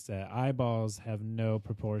anything. It's that eyeballs have no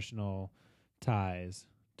proportional ties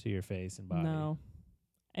to your face and body. No,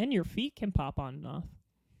 and your feet can pop on and off.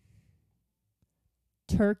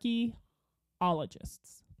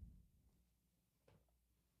 Turkeyologists.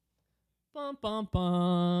 Bum bum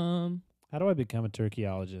bum. How do I become a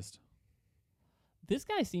turkeyologist? This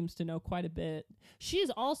guy seems to know quite a bit. She's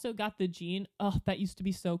also got the gene. Oh, that used to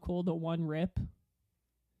be so cool. The one rip.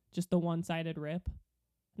 Just the one-sided rip.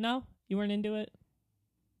 No? You weren't into it?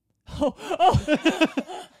 Oh.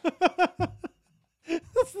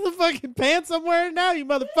 That's the fucking pants I'm wearing now, you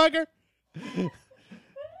motherfucker.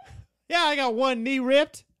 Yeah, I got one knee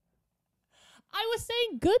ripped. I was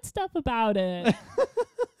saying good stuff about it.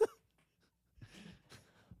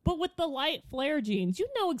 But with the light flare jeans, you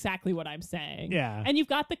know exactly what I'm saying. Yeah. And you've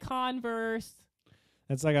got the Converse.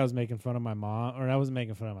 That's like I was making fun of my mom, or I wasn't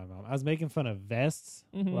making fun of my mom. I was making fun of vests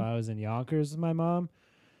Mhm. while I was in Yonkers with my mom.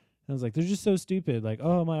 I was like, they're just so stupid. Like,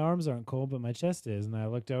 oh, my arms aren't cold, but my chest is. And I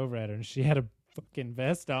looked over at her, and she had a fucking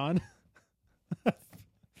vest on.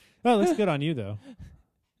 Oh, it looks good on you, though.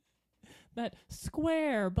 That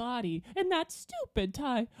square body and that stupid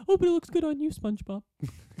tie. Oh, but it looks good on you, SpongeBob.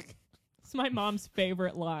 It's my mom's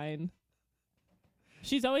favorite line.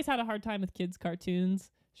 She's always had a hard time with kids' cartoons.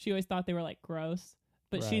 She always thought they were like gross.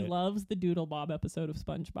 But she Right. loves the Doodle Bob episode of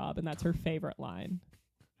SpongeBob, and that's her favorite line.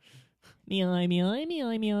 Meow, meow,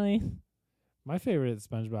 meow, meow. My favorite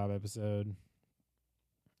SpongeBob episode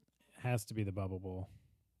has to be the Bubble Bowl.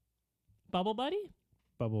 Bubble Buddy?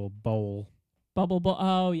 Bubble Bowl. Bubble Bowl.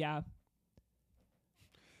 Oh, yeah.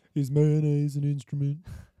 Is mayonnaise an instrument?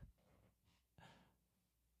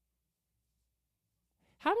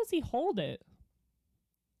 How does he hold it?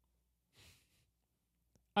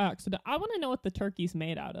 I want to know what the turkey's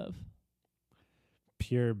made out of.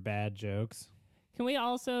 Pure bad jokes. Can we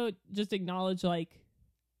also just acknowledge, like,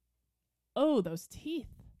 oh, those teeth.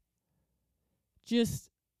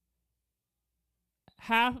 Just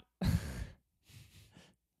half.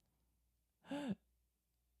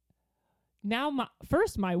 Now,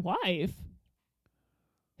 my wife.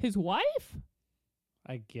 His wife?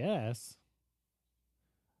 I guess.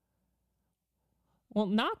 Well,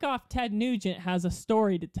 knockoff Ted Nugent has a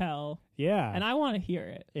story to tell, Yeah. and I want to hear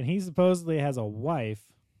it. And he supposedly has a wife.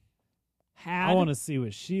 I want to see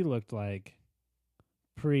what she looked like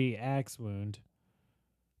pre-axe wound.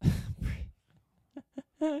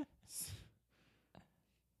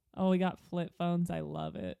 Oh, we got flip phones. I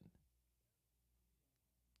love it.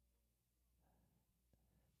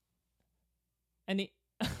 And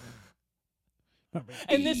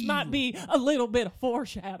and this might be a little bit of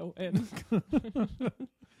foreshadowing.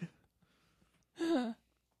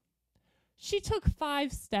 She took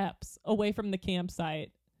 5 steps away from the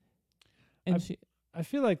campsite. And I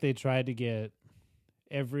feel like they tried to get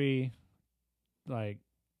every like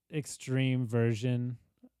extreme version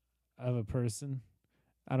of a person.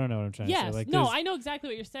 I don't know what I'm trying to say. Like, no, I know exactly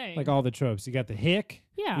what you're saying. like all the tropes. You got the hick,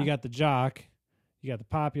 yeah. you got the jock, you got the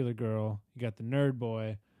popular girl, you got the nerd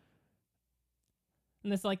boy.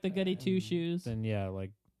 And this like the goody two shoes. Then yeah, like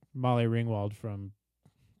Molly Ringwald from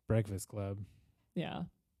Breakfast Club. Yeah.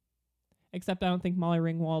 Except I don't think Molly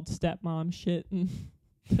Ringwald's stepmom shit in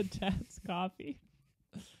the dad's coffee.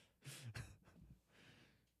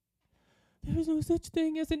 There's no such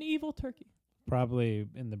thing as an evil turkey. Probably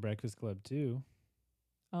in the Breakfast Club too.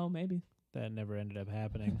 Oh, maybe. That never ended up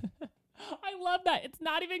happening. I love that. It's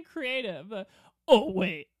not even creative. Oh,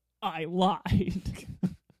 wait. I lied.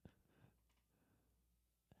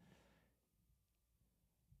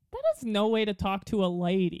 That is no way to talk to a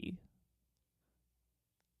lady.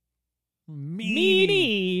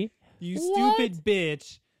 Meanie. You What? stupid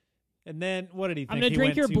bitch. And then what did he think? I'm going to He drink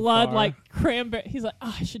went your too blood far? like cranberry. He's like,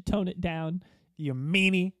 I should tone it down. You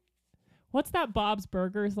meanie. What's that Bob's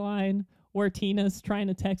Burgers line where Tina's trying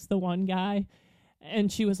to text the one guy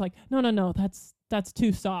and she was like, no, that's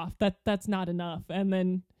too soft. That's not enough. And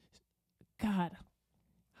then, God,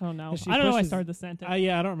 I don't know. And she I don't know why I pushes- started the sentence.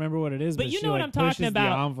 Yeah, I don't remember what it is, But but you she, know what like, I'm talking pushes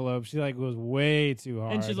about. The envelope. She like goes way too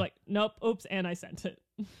hard. And she's like, nope, oops, and I sent it.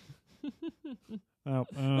 oh,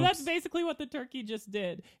 But that's basically what the turkey just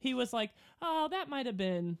did. He was like, oh, that might have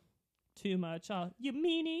been too much. You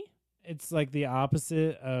meanie. It's like the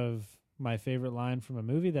opposite of my favorite line from a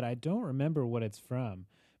movie that I don't remember what it's from.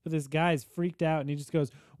 But this guy's freaked out and he just goes,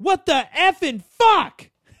 "What the effing fuck?"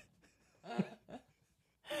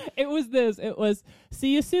 It was this. It was,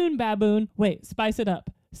 see you soon, baboon. Wait, spice it up.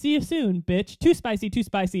 See you soon, bitch. Too spicy, too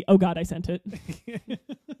spicy. Oh, God, I sent it.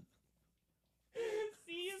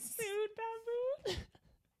 See you soon,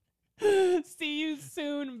 baboon. See you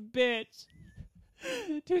soon, bitch.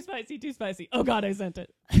 Too spicy, too spicy. Oh, God, I sent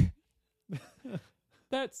it.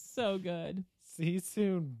 That's so good. See you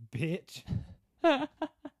soon, bitch.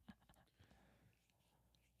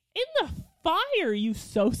 In the fire, you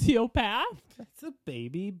sociopath. That's a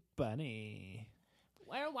baby bunny.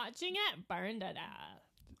 We're watching it burn to death.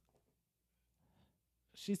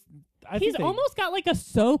 He's He's almost got like a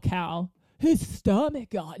SoCal. His stomach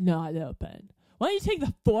got not open. Why don't you take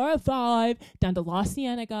the 405 down to La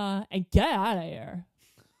Cienega and get out of here?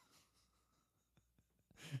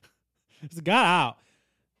 It's got out.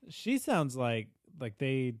 She sounds like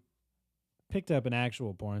they picked up an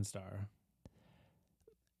actual porn star.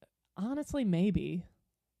 Honestly, maybe.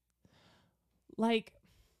 Like,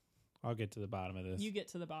 I'll get to the bottom of this. you get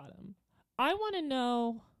to the bottom. I want to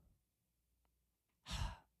know,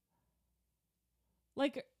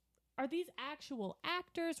 like, are these actual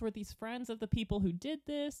actors? Were these friends of the people who did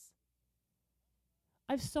this?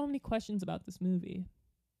 I have so many questions about this movie.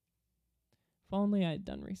 If only I had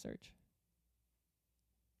done research.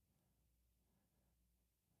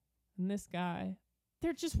 And this guy,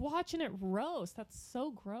 they're just watching it roast. That's so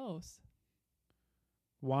gross.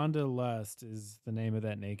 Wanda Lust is the name of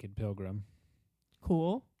that naked pilgrim.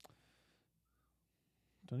 Cool.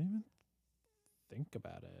 Don't even think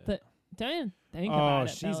about it. But don't even think about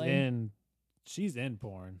it, she's Billy. she's in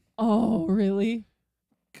porn. Oh, really?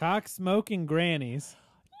 Cock smoking grannies,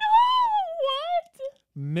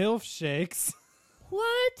 No, MILF shakes.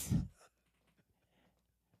 what?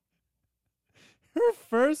 Her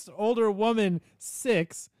first older woman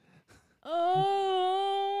 6.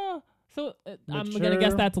 Oh, so I'm gonna Mature-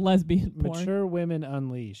 guess that's lesbian porn. Mature women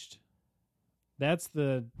unleashed. That's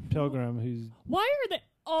the pilgrim who's Why are they?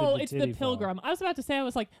 Oh, the it's the titty fall. pilgrim. I was about to say, I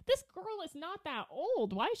was like, this girl is not that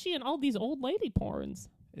old. Why is she in all these old lady porns?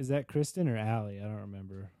 is that Kristen or Allie? I don't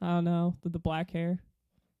remember. I don't know. The black hair.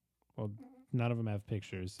 Well, None of them have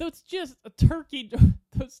pictures. That's just a turkey.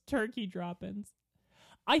 Those turkey drop-ins.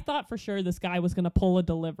 I thought for sure this guy was going to pull a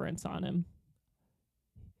Deliverance on him.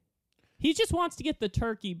 He just wants to get the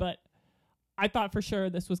turkey, but I thought for sure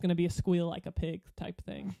this was going to be a squeal like a pig type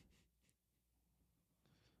thing.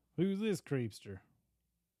 Who's this creepster?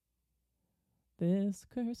 This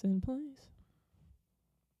cursing place.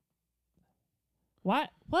 What?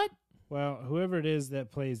 What? Well, whoever it is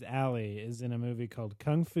that plays Allie is in a movie called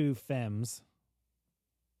Kung Fu Femmes.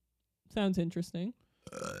 Sounds interesting.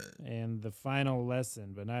 And The Final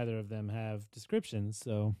Lesson, but neither of them have descriptions,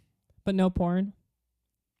 so... But no porn?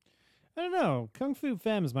 I don't know. Kung Fu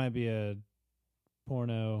Femmes might be a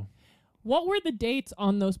porno. What were the dates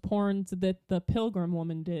on those porns that the Pilgrim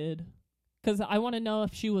woman did? Because I want to know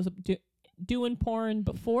if she was doing porn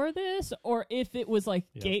before this or if it was like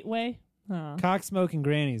gateway. Huh. Cock Smoking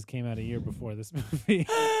Grannies came out a year before this movie.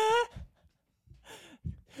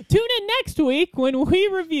 Tune in next week when we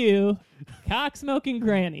review Cock Smoking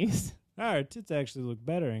Grannies. Our tits actually look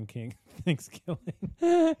better in King Thanksgiving.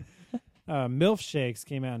 MILF Shakes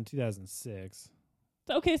came out in 2006.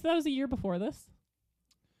 Okay, so that was a year before this.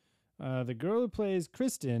 The girl who plays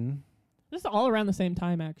Kristen This is all around the same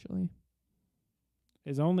time, actually.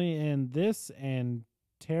 is only in this and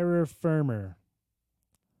Terror Firmer.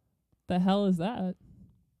 The hell is that?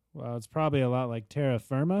 Well, it's probably a lot like Terra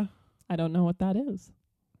Firma. I don't know what that is.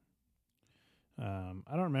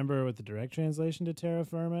 I don't remember what the direct translation to terra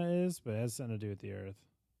firma is, but it has something to do with the earth.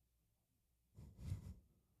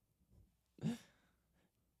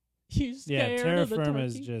 You scared terra of the firma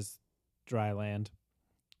is turkey? just dry land.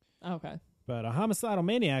 Okay. But a homicidal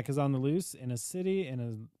maniac is on the loose in a city,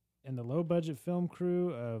 and the low-budget film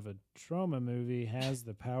crew of a trauma movie has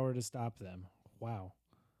the power to stop them. Wow.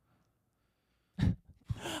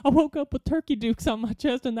 I woke up with turkey dukes on my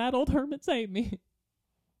chest, and that old hermit saved me.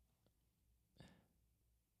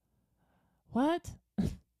 What?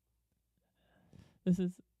 This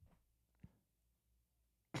is...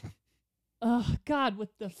 Oh, God, with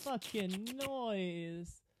the fucking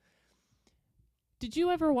noise. Did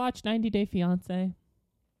you ever watch 90 Day Fiancé?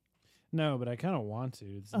 No, but I kind of want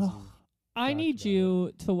to. Since Oh, I need about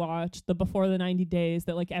you to watch the Before the 90 Days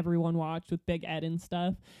that like everyone watched with Big Ed and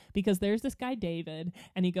stuff, because there's this guy David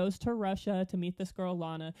and he goes to Russia to meet this girl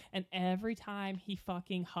Lana, and every time he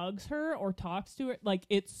fucking hugs her or talks to her, like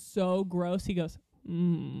it's so gross. He goes,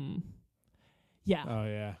 yeah. Oh,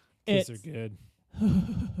 yeah. Kids are It's- good.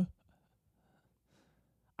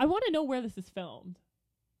 I want to know where this is filmed.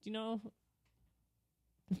 Do you know?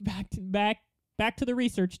 Back to the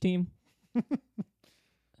research team.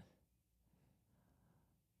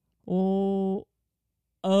 Oh,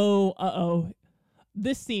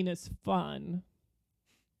 this scene is fun.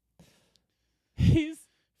 He's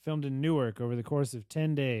Filmed in Newark over the course of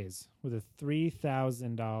 10 days with a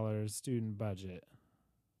 $3,000 student budget.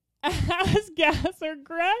 has gas or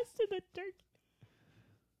grass to the turkey.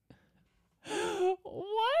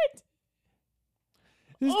 What?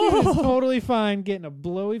 This dude is totally fine getting a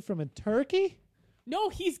blowy from a turkey? No,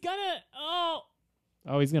 he's gonna. Oh,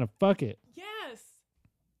 Oh, he's going to fuck it. yes.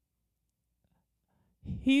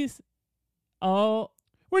 He's. Oh,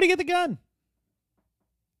 Where'd he get the gun?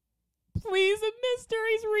 please, a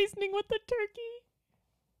mystery's reasoning with the turkey.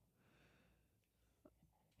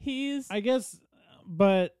 He's. I guess,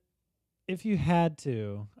 but if you had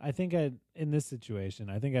to, in this situation,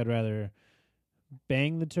 I think I'd rather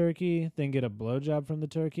bang the turkey than get a blowjob from the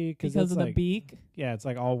turkey. because that's of the like, beak. Yeah, it's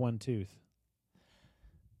like all one tooth.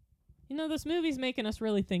 You know, this movie's making us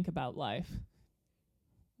really think about life.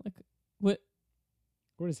 Like, what?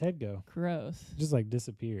 Where'd his head go? Gross. Just like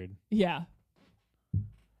disappeared. Yeah.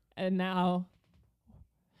 And now,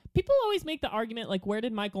 people always make the argument, like, where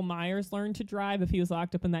did Michael Myers learn to drive if he was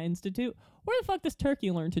locked up in that institute? Where the fuck does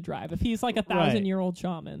Turkey learn to drive if he's like a 1,000-year-old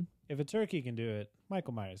shaman? If a turkey can do it,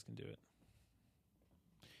 Michael Myers can do it.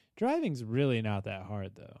 Driving's really not that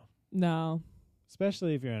hard, though. No.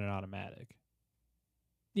 Especially if you're in an automatic.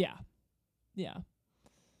 Yeah. Yeah.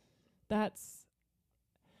 That's...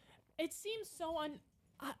 It seems so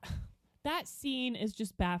that scene is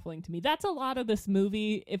just baffling to me. That's a lot of this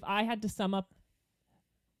movie. If I had to sum up...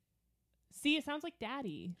 See, it sounds like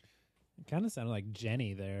Daddy. It kind of sounded like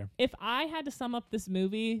Jenny there. If I had to sum up this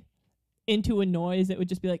movie into a noise, it would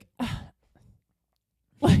just be like...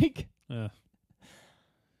 like...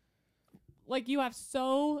 Like, you have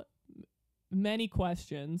so many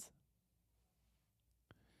questions.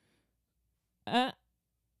 God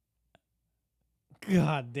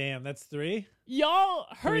damn, that's 3? Y'all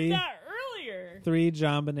heard 3? that earlier. 3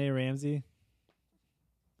 John Benet Ramsey.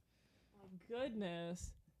 Oh,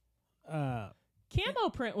 goodness. Camo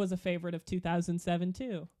Print was a favorite of 2007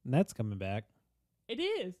 too. And that's coming back. It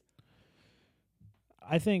is.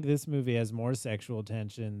 I think this movie has more sexual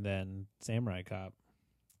tension than Samurai Cop.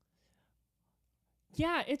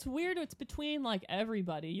 Yeah, it's weird. It's between like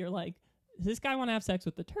everybody. You're like, does this guy want to have sex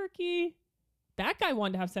with the turkey? That guy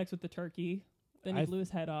wanted to have sex with the turkey. Then he blew his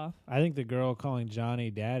head off. I think the girl calling Johnny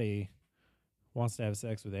daddy wants to have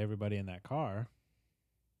sex with everybody in that car.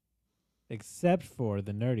 Except for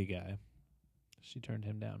the nerdy guy. She turned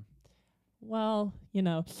him down. Well, you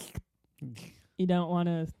know, you don't want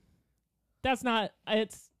to. That's not.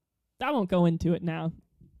 It's. I won't go into it now.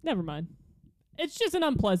 Never mind. It's just an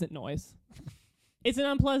unpleasant noise. It's an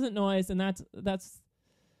unpleasant noise, and that's.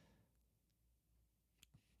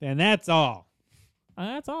 And that's all.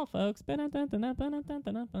 That's all, folks. See,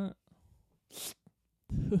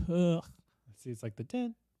 it's like the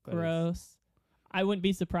 10. Gross. I wouldn't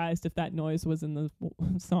be surprised if that noise was in the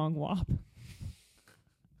song WAP.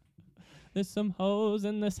 There's some hoes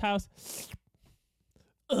in this house.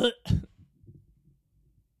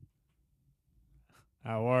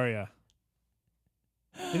 How are ya?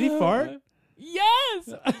 Did he fart? Yes!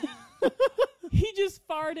 He just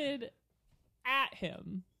farted at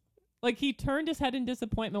him. Like, he turned his head in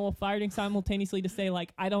disappointment while farting simultaneously to say,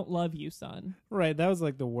 like, I don't love you, son. Right, that was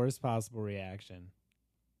like the worst possible reaction.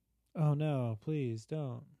 Oh, no, please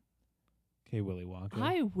don't. Okay, Willy Wonka.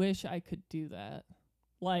 I wish I could do that.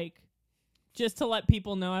 Like, just to let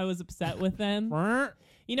people know I was upset with them.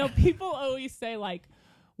 You know, people always say, like,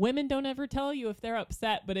 women don't ever tell you if they're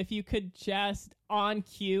upset, but if you could just, on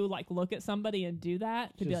cue, like, look at somebody and do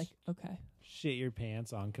that, to be like, okay. Shit your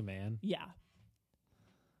pants on command. Yeah.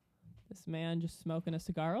 This man just smoking a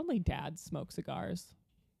cigar. Only dads smoke cigars.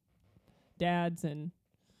 Dads and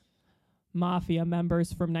mafia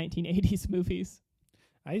members from 1980s movies.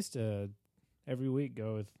 I used to, every week,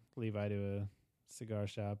 go with Levi to a cigar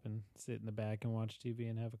shop and sit in the back and watch TV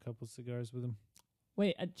and have a couple cigars with him.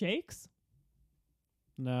 Wait, at Jake's?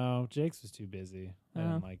 No, Jake's was too busy. I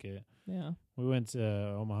didn't like it. Yeah. We went to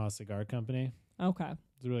Omaha Cigar Company. Okay. It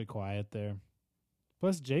was really quiet there.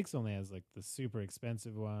 Plus, Jake's only has, like, the super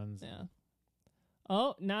expensive ones. Yeah.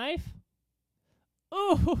 Oh, knife?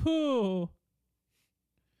 Ooh.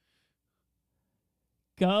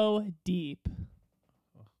 Go deep.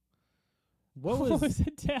 What was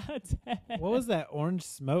it, Dad's head? What was that orange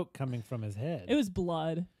smoke coming from his head? It was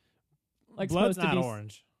blood. Like, blood's supposed to not be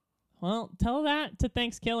orange. Well, tell that to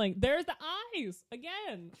Thanksgiving. There's the eyes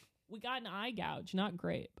again. We got an eye gouge. Not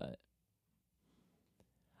great, but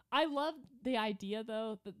I love the idea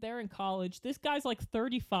though that they're in college. This guy's like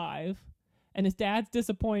 35, and his dad's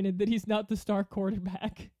disappointed that he's not the star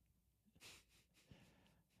quarterback.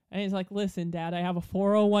 And he's like, "Listen, Dad, I have a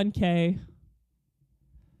 401k,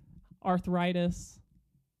 arthritis.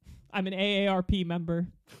 I'm an AARP member,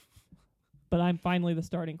 but I'm finally the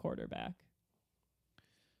starting quarterback."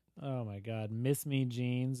 Oh my God, Miss Me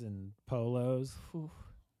jeans and polos.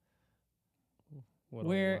 What a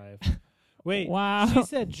life. Wait, wow. She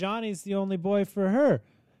said Johnny's the only boy for her.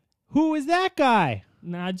 Who is that guy?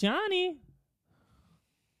 Not Johnny.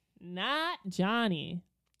 Not Johnny.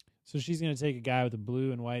 So she's going to take a guy with a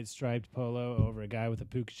blue and white striped polo over a guy with a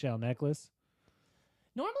puka shell necklace?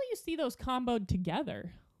 Normally you see those comboed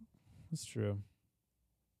together. That's true.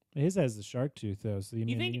 His has the shark tooth, though. So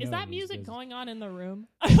You think, know is that these music guys- going on in the room?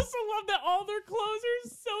 I also love that all their clothes are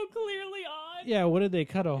so clearly on. Yeah, what did they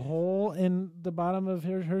cut a hole in the bottom of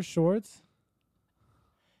her shorts?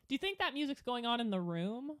 Do you think that music's going on in the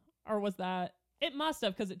room? Or was that... It must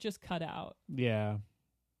have, because it just cut out. Yeah.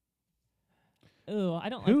 Ooh, I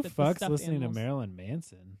don't Who like the fucks stuffed listening animals. to Marilyn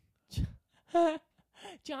Manson?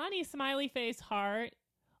 Johnny, smiley face, heart.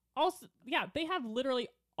 Also, yeah, they have literally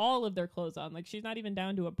all of their clothes on. Like, she's not even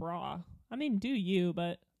down to a bra. I mean, do you,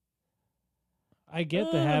 but... I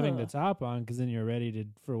get the having the top on because then you're ready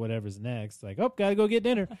for whatever's next. Like, oh, gotta go get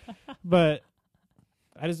dinner. But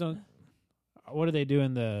I just don't... What are they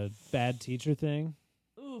doing, the bad teacher thing?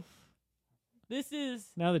 Oof. This is...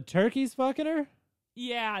 Now the turkey's fucking her?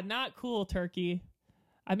 Yeah, not cool, turkey.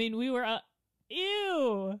 I mean, we were...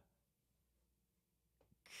 ew!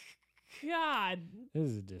 God.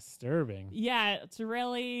 This is disturbing. Yeah, it's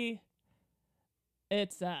really...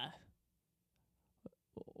 It's,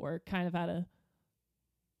 we're kind of at a...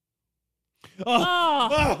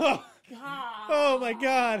 Oh! God. Oh, my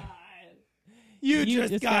God. You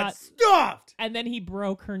just got stuffed! And then he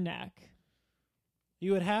broke her neck.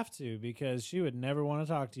 You would have to, because she would never want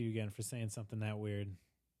to talk to you again for saying something that weird.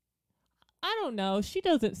 I don't know. She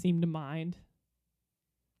doesn't seem to mind.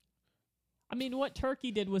 I mean, what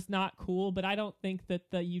Turkey did was not cool, but I don't think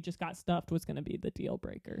that the you just got stuffed was going to be the deal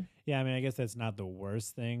breaker. Yeah, I mean, I guess that's not the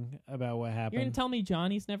worst thing about what happened. You're going to tell me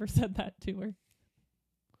Johnny's never said that to her?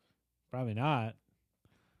 Probably not.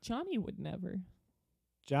 Johnny would never.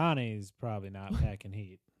 Johnny's probably not packing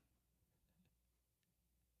heat.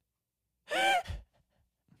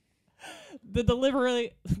 The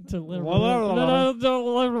delivery was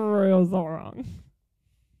all wrong.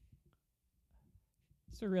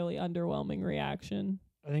 It's a really underwhelming reaction.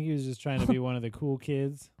 I think he was just trying to be one of the cool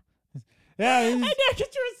kids. Yeah, I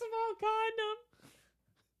get you a small condom.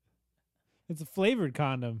 It's a flavored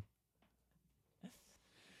condom.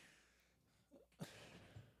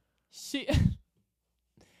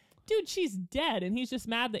 Dude, she's dead, and he's just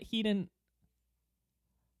mad that he didn't.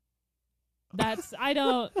 I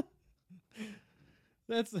don't.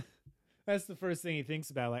 That's the first thing he thinks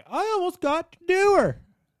about. Like, I almost got to do her.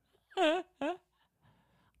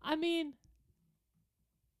 I mean,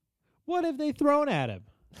 what have they thrown at him?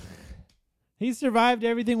 He survived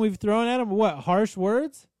everything we've thrown at him. What, harsh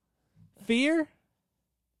words? Fear?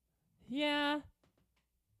 yeah.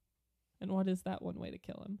 And what is that one way to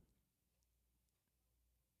kill him?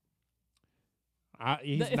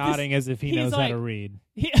 He's nodding as if he knows how to read.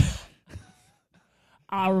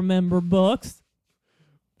 I remember books.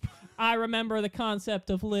 I remember the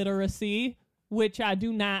concept of literacy, which I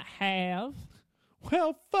do not have.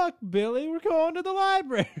 Well, fuck, Billy. We're going to the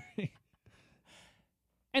library.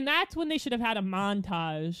 And that's when they should have had a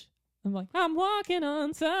montage. I'm like, I'm walking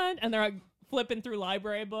on sun. And they're like flipping through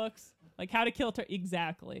library books. Like how to kill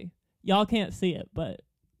exactly. Y'all can't see it, but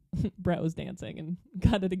Brett was dancing and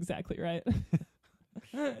got it exactly right.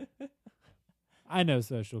 I know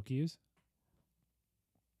social cues.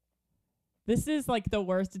 This is like the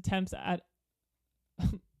worst attempts at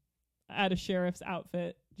a sheriff's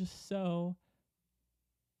outfit. Just so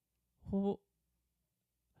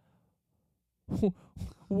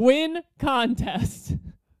win contest.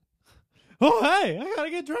 Oh, hey, I gotta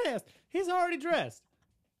get dressed. He's already dressed.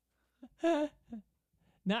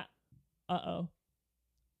 Not. Uh-oh.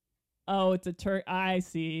 Oh, it's a turkey. I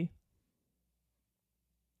see.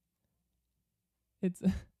 It's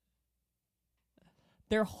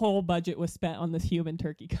their whole budget was spent on this human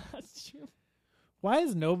turkey costume. Why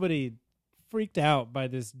is nobody freaked out by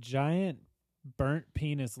this giant burnt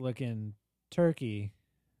penis looking turkey?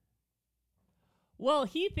 Well,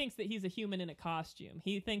 he thinks that he's a human in a costume.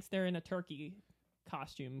 He thinks they're in a turkey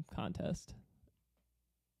costume contest.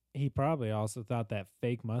 He probably also thought that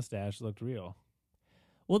fake mustache looked real.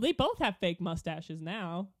 Well, they both have fake mustaches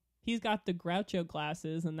now. He's got the Groucho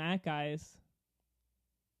glasses, and that guy's.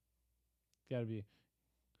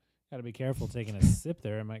 Gotta be careful taking a sip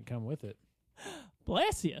there. It might come with it.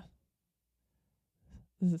 Bless you.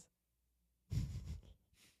 This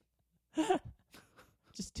is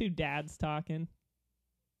just two dads talking.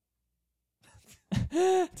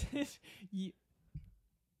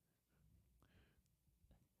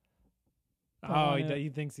 Oh, he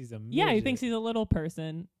thinks he's a midget. Yeah, he thinks he's a little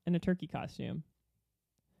person in a turkey costume.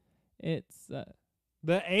 It's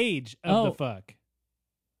the age of the fuck.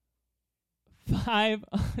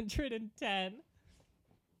 510.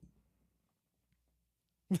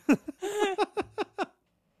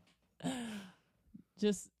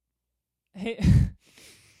 Just hey,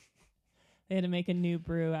 they had to make a new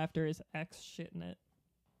brew after his ex shit in it.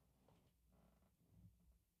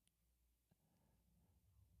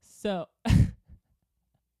 So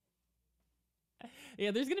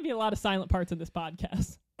yeah, there's gonna be a lot of silent parts in this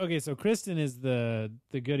podcast. Okay, so Kristen is the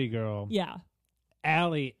goody girl. Yeah.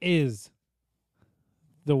 Allie is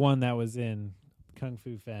the one that was in Kung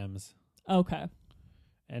Fu Femmes. Okay.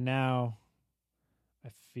 And now I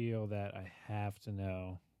feel that I have to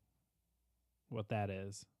know what that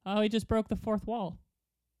is. Oh, he just broke the fourth wall.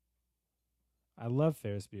 I love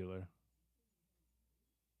Ferris Bueller.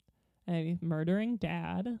 A murdering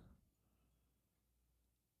dad.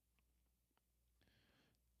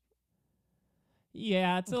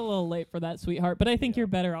 Yeah, it's a little late for that, sweetheart, but I think you're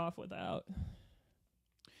better off without.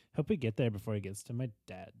 Hope we get there before he gets to my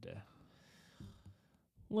dad.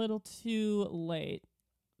 Little too late.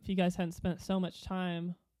 If you guys hadn't spent so much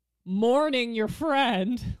time mourning your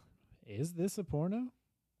friend. Is this a porno?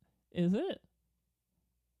 Is it?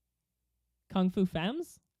 Kung Fu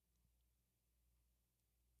Femmes?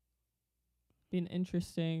 Be an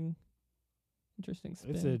interesting spin.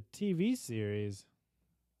 It's a TV series.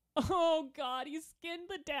 Oh, God, he skinned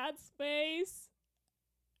the dad's face.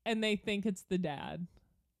 And they think it's the dad.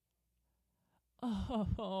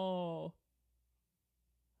 Oh.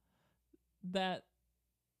 That.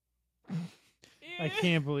 I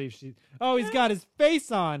can't believe she... Oh, he's got his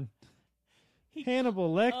face on.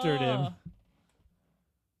 Hannibal lectured him.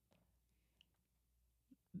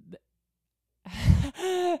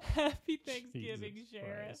 Happy Thanksgiving, Jesus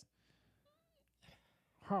Sheriff. Christ.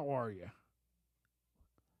 How are you?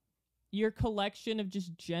 Your collection of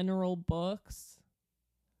just general books.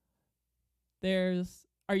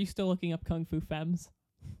 Are you still looking up Kung Fu Femmes?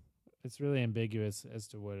 It's really ambiguous as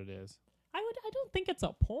to what it is. I don't think it's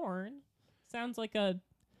a porn. Sounds like a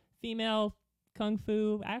female kung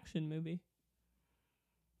fu action movie.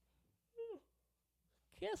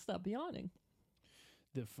 Can't stop yawning.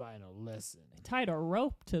 The final lesson. Tied a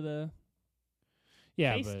rope to the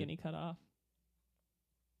Yeah, face but skinny cut off.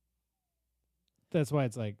 that's why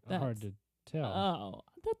it's like hard to tell. Oh,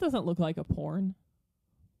 that doesn't look like a porn.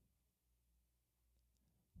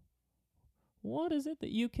 What is it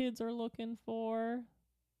that you kids are looking for?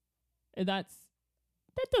 That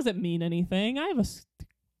doesn't mean anything. I have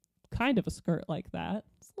kind of a skirt like that.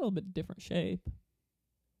 It's a little bit different shape.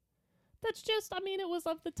 That's just, it was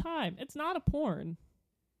of the time. It's not a porn.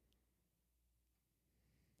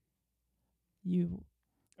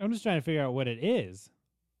 I'm just trying to figure out what it is.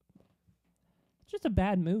 It's just a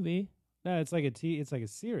bad movie. No, it's like it's like a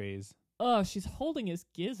series. Oh, she's holding his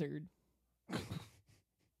gizzard. If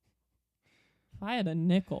I had a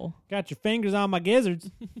nickel. Got your fingers on my gizzards.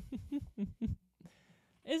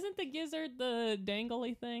 Isn't the gizzard the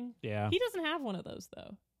dangly thing? Yeah. He doesn't have one of those,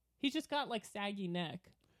 though. He's just got, like, saggy neck.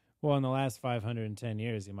 Well, in the last 510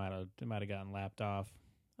 years, he might have gotten lapped off.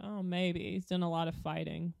 Oh, maybe. He's done a lot of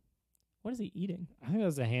fighting. What is he eating? I think that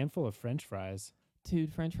was a handful of French fries.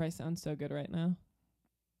 Dude, French fries sound so good right now.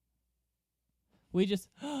 We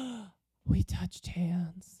touched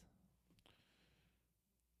hands.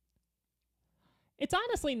 It's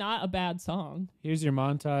honestly not a bad song. Here's your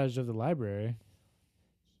montage of the library.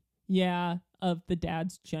 Yeah, of the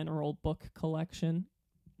dad's general book collection.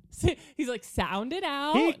 He's like, sound it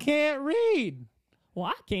out. He can't read. Well,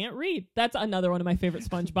 I can't read. That's another one of my favorite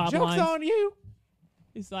SpongeBob Joke's lines. on you.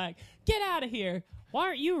 He's like, get out of here. Why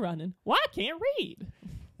aren't you running? Well, I can't read.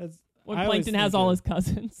 When I always Plankton has think all of- his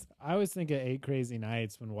cousins. I always think of 8 Crazy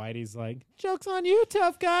Nights when Whitey's like, joke's on you,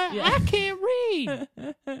 tough guy. Yeah. I can't read.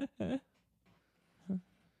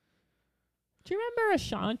 Do you remember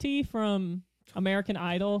Ashanti from American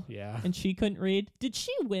Idol? Yeah, And she couldn't read. Did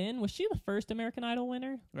she win? Was she the first American Idol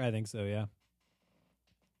winner? I think so, yeah.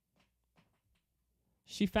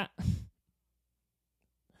 She found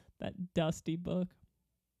that dusty book.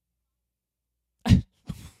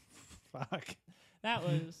 Fuck. That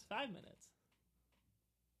was 5 minutes.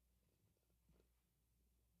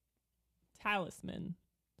 Talisman.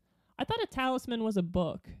 I thought a talisman was a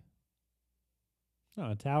book.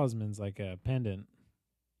 No, a talisman's like a pendant.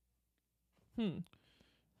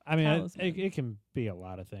 I mean, Talisman. it can be a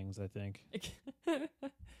lot of things, I think.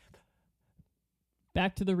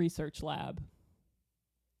 Back to the research lab.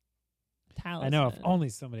 Talisman. I know, if only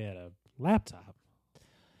somebody had a laptop.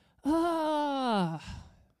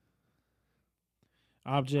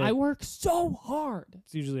 Object. I work so hard.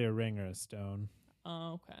 It's usually a ring or a stone,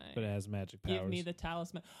 Okay. but it has magic powers. Give me the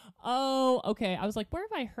talisman. Oh, okay. I was like, where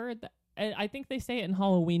have I heard that? I think they say it in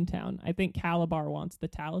Halloween Town. I think Calabar wants the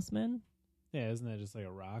talisman. Yeah, isn't that just like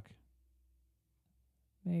a rock?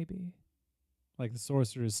 Maybe. Like the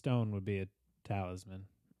Sorcerer's Stone would be a talisman.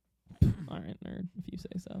 All right, nerd, if you say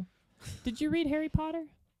so. Did you read Harry Potter?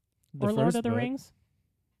 The Or Lord first of the book- Rings?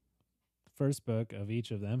 First book of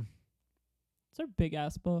each of them. Those are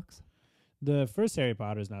big-ass books. The first Harry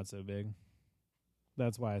Potter's not so big.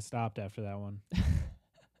 That's why I stopped after that one.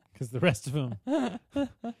 Because the rest of them,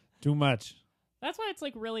 too much. That's why it's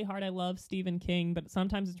like really hard. I love Stephen King, but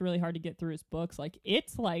sometimes it's really hard to get through his books. Like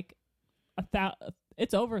it's like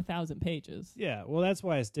it's over 1,000 pages. Yeah, well, that's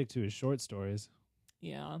why I stick to his short stories.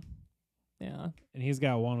 Yeah. Yeah. And he's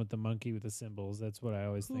got one with the monkey with the symbols. That's what I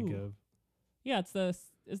always think Ooh. of. Yeah,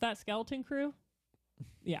 is that Skeleton Crew?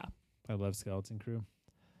 Yeah. I love Skeleton Crew.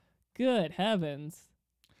 Good heavens.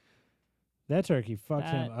 That turkey fucked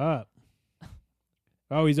him up.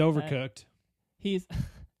 Oh, he's overcooked. He's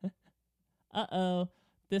Uh-oh.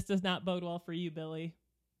 This does not bode well for you, Billy.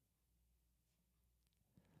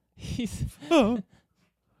 He's Oh.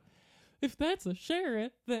 If that's a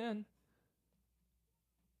sheriff, then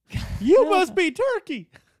You must be turkey.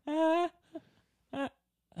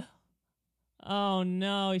 Oh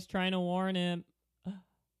no, he's trying to warn him.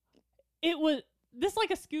 It was this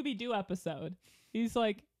like a Scooby-Doo episode. He's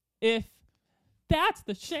like, if that's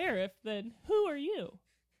the sheriff, then who are you?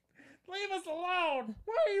 Leave us alone.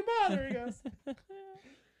 Why are you bothering us?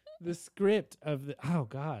 The script of the... Oh,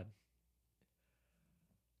 God.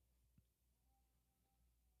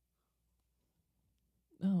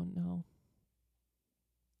 Oh no.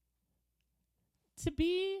 To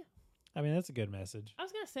be, I mean, that's a good message. I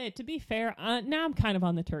was gonna say, to be fair, now I'm kind of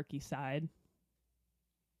on the turkey side.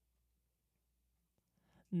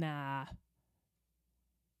 Nah.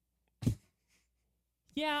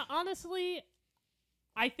 Yeah, honestly,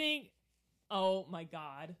 I think. Oh my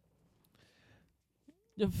god.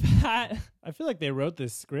 The fat. I feel like they wrote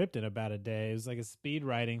this script in about a day. It was like a speed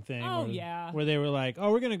writing thing. Oh, where, yeah. Where they were like,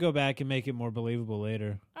 "Oh, we're gonna go back and make it more believable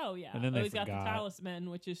later." Oh yeah. And then they he's got the forgot. talisman,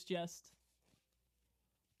 which is just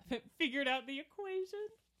figured out the equation.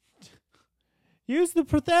 Use the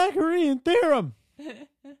Pythagorean theorem.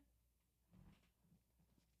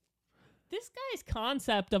 This guy's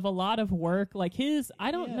concept of a lot of work, like his,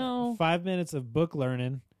 I don't know. 5 minutes of book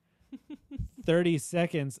learning, 30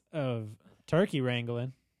 seconds of turkey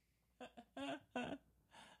wrangling. But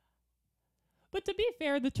to be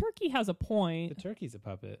fair, the turkey has a point. The turkey's a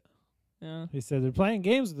puppet. Yeah. He said they're playing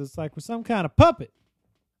games with us like we're some kind of puppet.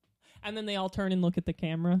 And then they all turn and look at the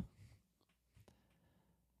camera.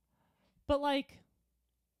 But like,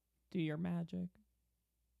 do your magic.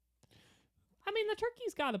 I mean, the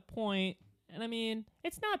turkey's got a point, and I mean,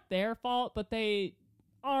 it's not their fault, but they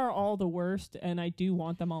are all the worst, and I do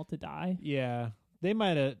want them all to die. Yeah, they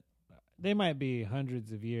might be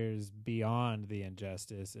hundreds of years beyond the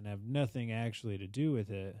injustice and have nothing actually to do with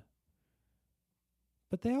it.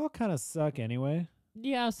 But they all kind of suck anyway.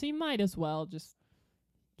 Yeah, so you might as well just.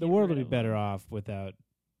 The world would be better off without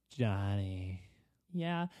Johnny.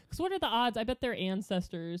 Yeah, because what are the odds? I bet their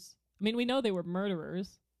ancestors. I mean, we know they were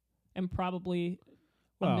murderers. And probably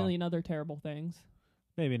a million other terrible things.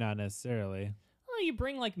 Maybe not necessarily. Well, you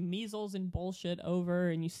bring like measles and bullshit over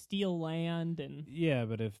and you steal land and... Yeah,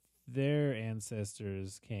 but if their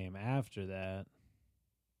ancestors came after that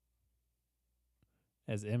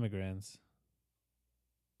as immigrants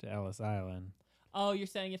to Ellis Island... Oh, you're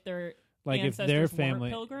saying if their like ancestors if their weren't family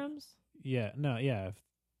pilgrims? Yeah, no, yeah. If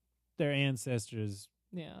their ancestors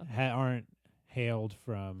aren't hailed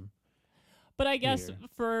from... But I guess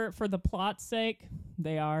here. for the plot's sake,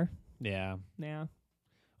 they are. Yeah. Yeah.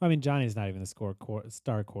 I mean, Johnny's not even the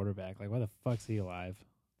star quarterback. Like, why the fuck's he alive?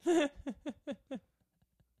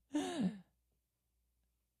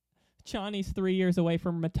 Johnny's 3 years away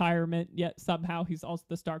from retirement, yet somehow he's also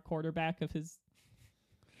the star quarterback of his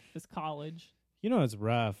college. You know, it's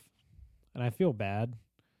rough, and I feel bad.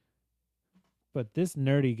 But this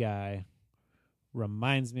nerdy guy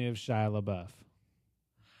reminds me of Shia LaBeouf.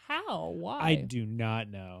 How? Why? I do not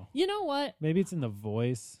know. You know what? Maybe it's in the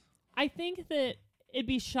voice. I think that it'd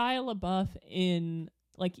be Shia LaBeouf in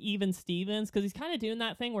like Even Stevens, because he's kind of doing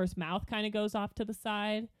that thing where his mouth kind of goes off to the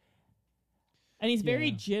side, and he's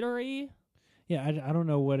very jittery. Yeah, I don't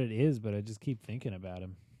know what it is, but I just keep thinking about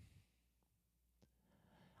him.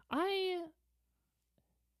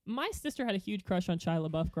 My sister had a huge crush on Shia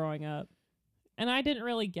LaBeouf growing up, and I didn't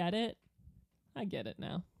really get it. I get it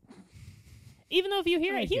now. Even though if you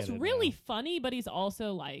hear it, he's really funny, but he's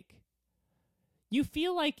also like, you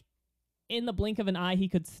feel like in the blink of an eye he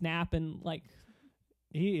could snap and like.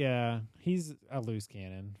 He's a loose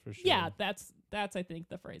cannon for sure. Yeah, that's I think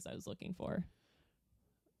the phrase I was looking for.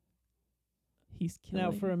 He's killing.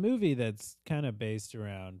 Now for a movie that's kind of based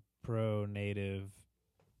around pro-native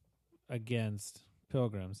against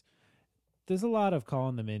pilgrims, there's a lot of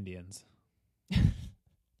calling them Indians.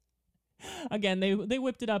 Again, they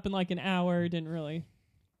whipped it up in like an hour. Didn't really.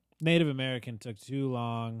 Native American took too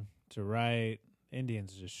long to write.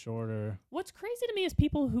 Indians just shorter. What's crazy to me is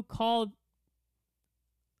people who called.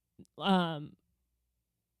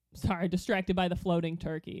 Distracted by the floating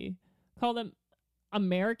turkey. Call them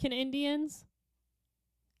American Indians.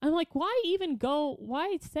 I'm like, why even go?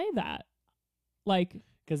 Why say that? Like,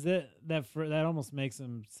 because that almost makes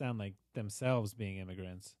them sound like themselves being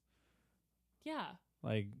immigrants. Yeah.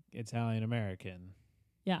 Like Italian American.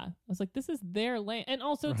 Yeah. I was like, this is their land. And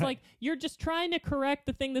also it's like, you're just trying to correct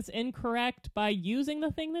the thing that's incorrect by using the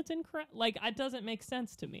thing that's incorrect. Like, it doesn't make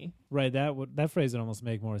sense to me. Right. That phrase would almost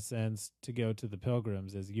make more sense to go to the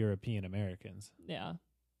pilgrims as European Americans. Yeah.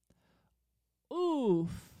 Oof.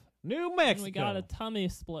 New Mexico. And we got a tummy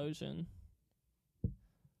explosion.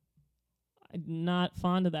 I'm not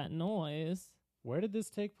fond of that noise. Where did this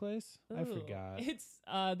take place? Ooh. I forgot. It's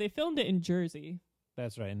they filmed it in Jersey.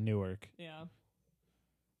 That's right, in Newark. Yeah.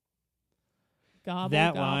 Gobble,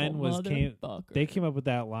 that gobble, line was they came up with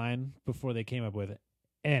that line before they came up with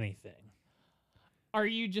anything. Are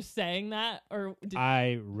you just saying that, or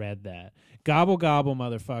I read that gobble gobble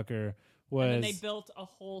motherfucker was? And then they built a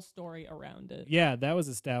whole story around it. Yeah, that was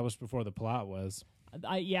established before the plot was.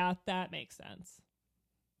 Yeah, that makes sense.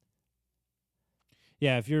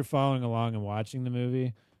 Yeah, if you're following along and watching the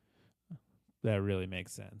movie, that really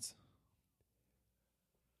makes sense.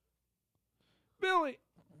 Billy.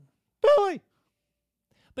 Billy.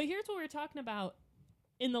 But here's what we were talking about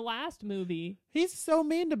in the last movie. He's so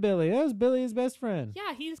mean to Billy. That was Billy's best friend.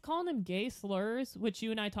 Yeah, he's calling him gay slurs, which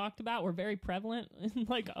you and I talked about were very prevalent in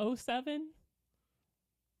like 07.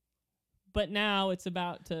 But now it's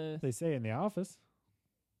about to... They say in The Office.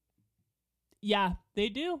 Yeah, they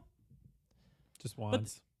do. Just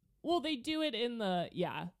once. Well, they do it in the...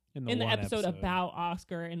 Yeah. In the In the one episode about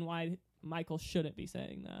Oscar and why Michael shouldn't be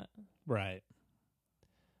saying that. Right.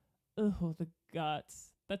 Oh, the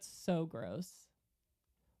guts. That's so gross.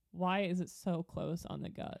 Why is it so close on the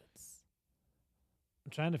guts?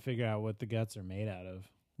 I'm trying to figure out what the guts are made out of.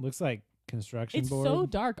 Looks like construction It's board. so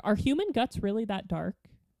dark. Are human guts really that dark?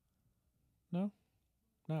 No,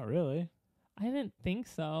 not really. I didn't think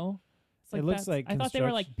so. It's It looks like I thought they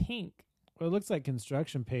were like pink. Well, it looks like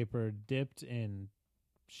construction paper dipped in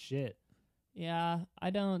shit. Yeah,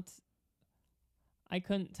 I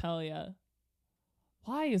couldn't tell you.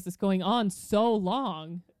 Why is this going on so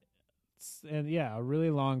long? And yeah, a really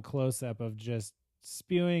long close up of just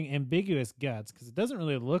spewing ambiguous guts because it doesn't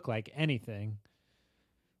really look like anything.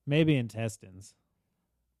 Maybe intestines.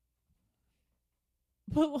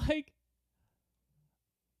 But like,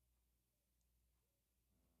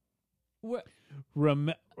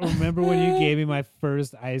 remember when you gave me my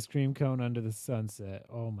first ice cream cone under the sunset?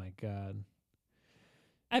 Oh my God.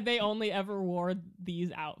 and they only ever wore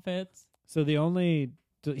these outfits. So the only,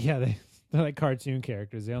 they're like cartoon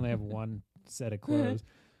characters. They only have one set of clothes.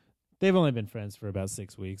 They've only been friends for about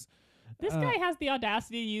 6 weeks. This guy has the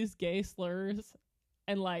audacity to use gay slurs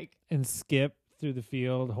and like and skip through the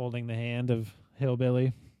field holding the hand of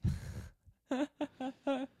Hillbilly.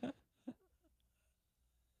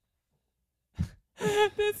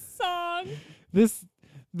 this song.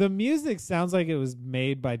 The music sounds like it was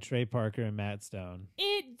made by Trey Parker and Matt Stone.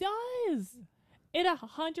 It does. It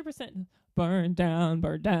 100% burn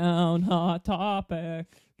down, hot topic.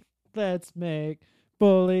 Let's make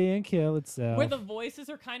bully and kill itself. Where the voices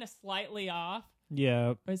are kind of slightly off.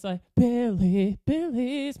 Yeah. Where it's like,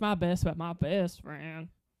 Billy's my best friend.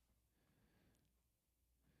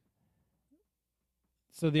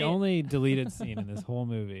 So the only deleted scene in this whole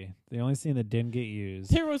movie, the only scene that didn't get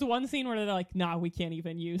used, There was one scene where they're like, nah, we can't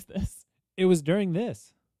even use this. it was during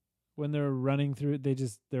this when they're running through.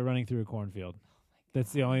 They're running through a cornfield.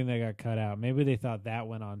 That's the only thing that got cut out. Maybe they thought that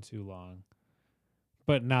went on too long,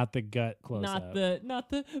 but not the gut close Not up.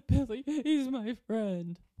 the Billy, he's my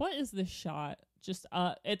friend. What is this shot? Just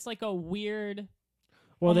it's like a weird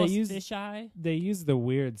Well, almost they use fisheye. they use the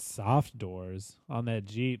weird soft doors on that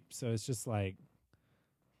Jeep, so it's just like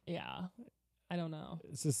Yeah. I don't know.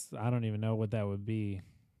 it's just I don't even know what that would be.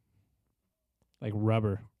 Like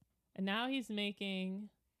rubber. And now he's making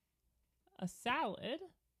a salad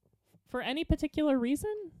for any particular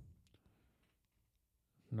reason?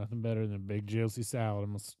 Nothing better than a big juicy salad in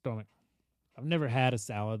my stomach. I've never had a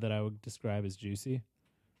salad that I would describe as juicy.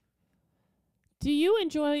 Do you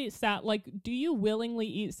enjoy do you willingly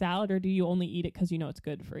eat salad or do you only eat it because you know it's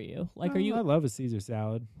good for you? Like, are you... I love a Caesar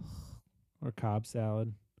salad or Cobb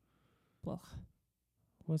salad. Blah.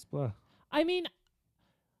 What's blah? I mean,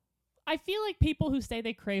 I feel like people who say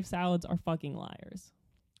they crave salads are fucking liars.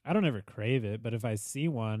 I don't ever crave it, but if I see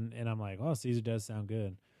one and I'm like, oh, Caesar does sound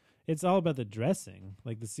good. It's all about the dressing,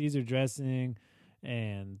 like the Caesar dressing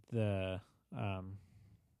and the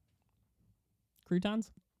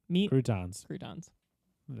Croutons? Meat? croutons. Croutons.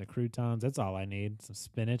 The croutons, that's all I need. Some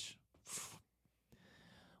spinach.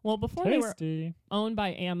 Well, before they were Tasty. owned by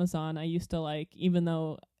Amazon, I used to like, even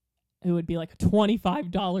though it would be like a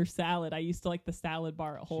 $25 salad, I used to like the salad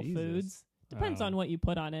bar at Whole Jesus. Foods. Depends Oh. on what you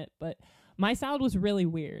put on it, but my salad was really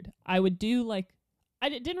weird. I would do like,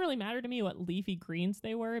 it didn't really matter to me what leafy greens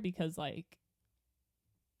they were because like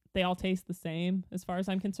they all taste the same as far as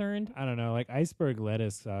I'm concerned. I don't know. Like iceberg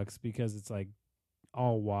lettuce sucks because it's like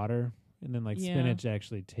all water, and then like Yeah. spinach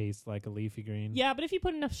actually tastes like a leafy green. Yeah, but if you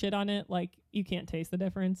put enough shit on it, like you can't taste the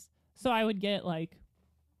difference. So I would get like,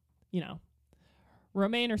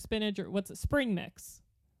 romaine or spinach or spring mix.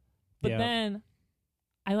 But Yeah. then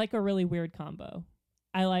I like a really weird combo.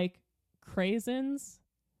 I like craisins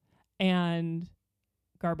and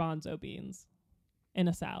garbanzo beans in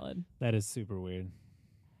a salad. That is super weird.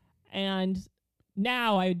 And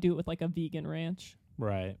now I would do it with like a vegan ranch.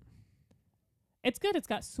 Right. It's good. It's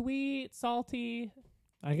got sweet, salty.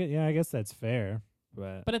 I guess that's fair,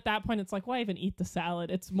 but But at that point, it's like, why even eat the salad?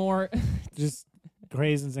 It's more... just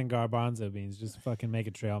craisins and garbanzo beans. Just fucking make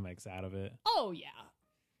a trail mix out of it. Oh, yeah.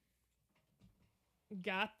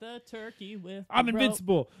 Got the turkey with I'm the rope.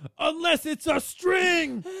 invincible unless it's a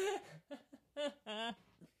string.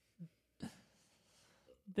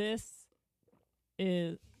 This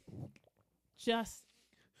is just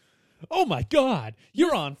Oh my God,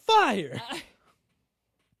 you're on fire.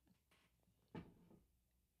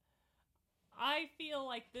 I feel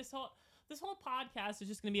like this whole podcast is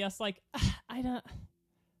just gonna be us like I don't.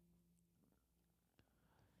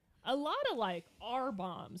 A lot of like R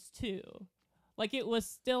bombs too. Like it was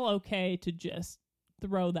still okay to just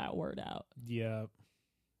throw that word out. Yeah.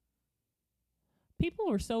 People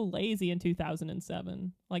were so lazy in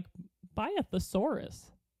 2007. Like buy a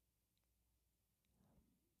thesaurus.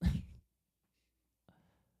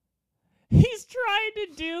 He's trying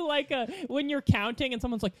to do like a when you're counting and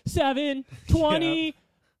someone's like 7, 20,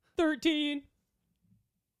 13.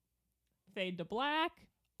 Fade to black.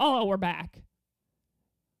 Oh, we're back.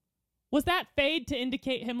 Was that fade to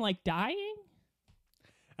indicate him like dying?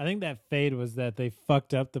 I think that fade was that they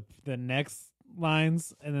fucked up the next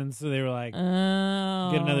lines, and then so they were like, Oh.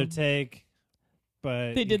 get another take.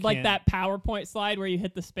 But They you did like can't- that PowerPoint slide where you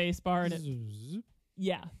hit the space bar and it.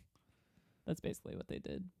 Yeah. That's basically what they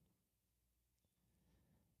did.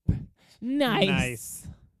 Nice. Nice.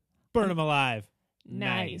 Burn him alive.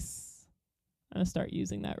 Nice. I'm going to start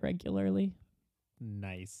using that regularly.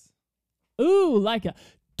 Nice. Ooh, like a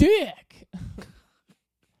dick.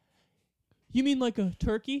 You mean like a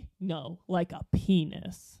turkey? No, like a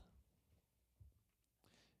penis.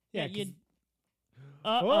 Yeah. you. 'cause-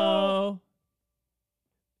 Uh-oh.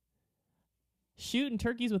 Shooting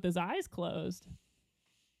turkeys with his eyes closed.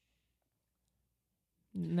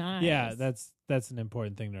 Nice. Yeah, that's an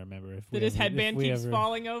important thing to remember. If That his headband keeps ever,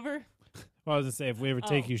 falling over? Well, I was gonna say if we ever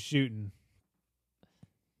take Oh. you shooting,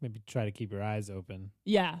 maybe try to keep your eyes open.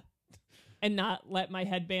 Yeah. And not let my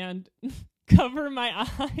headband cover my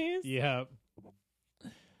eyes? Yep.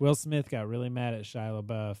 Will Smith got really mad at Shia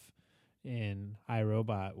LaBeouf in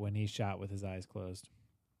iRobot when he shot with his eyes closed.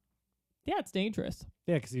 Yeah, it's dangerous.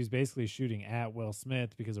 Yeah, because he was basically shooting at Will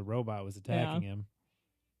Smith because a robot was attacking him.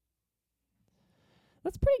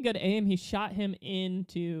 That's pretty good aim. He shot him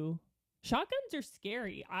into... Shotguns are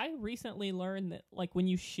scary. I recently learned that like when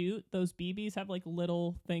you shoot, those BBs have like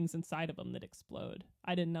little things inside of them that explode.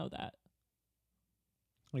 I didn't know that.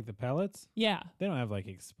 Like the pellets, Yeah. they don't have like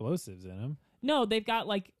explosives in them. No, they've got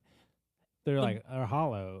like... They're like are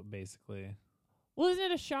hollow, basically. Well, isn't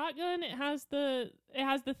it a shotgun? It has the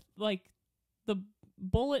like the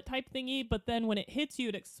bullet type thingy, but then when it hits you,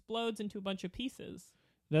 it explodes into a bunch of pieces.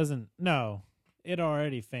 Doesn't no, it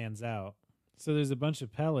already fans out. So there's a bunch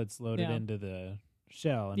of pellets loaded Yeah. into the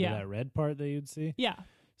shell, into Yeah. that red part that you'd see. Yeah.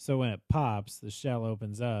 So when it pops, the shell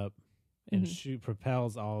opens up and Mhm.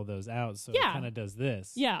 propels all of those out. So Yeah. it kind of does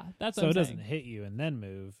this. Yeah, that's So what it I'm doesn't saying. hit you and then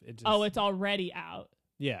move. It just Oh, it's already out.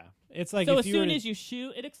 yeah. It's like So if as you were soon to- as you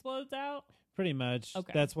shoot, it explodes out? pretty much.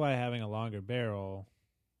 Okay. That's why having a longer barrel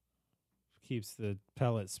keeps the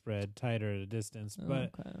pellet spread tighter at a distance.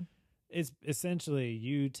 But Okay. it's essentially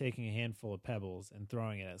you taking a handful of pebbles and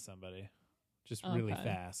throwing it at somebody, just really Okay.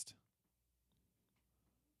 fast.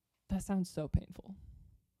 That sounds so painful.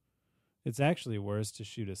 It's actually worse to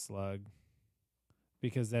shoot a slug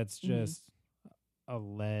because that's Mhm. just a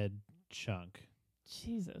lead chunk.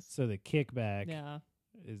 Jesus. So the kickback Yeah.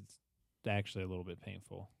 is actually a little bit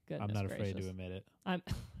painful. I'm Goodness not afraid gracious. to admit it. I'm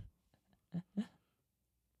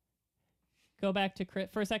Go back to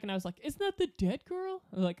Crit. For a second, I was like, isn't that the dead girl?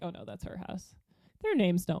 I was like, oh no, that's her house. Their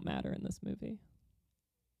names don't matter in this movie.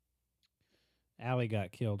 Allie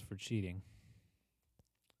got killed for cheating.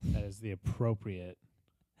 That is the appropriate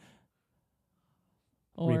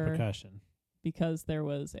Or repercussion. because there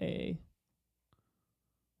was a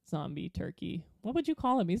zombie turkey. What would you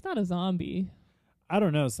call him? He's not a zombie. I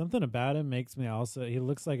don't know. Something about him makes me also. He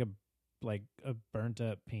looks like a burnt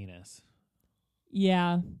up penis.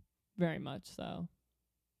 Yeah, very much so.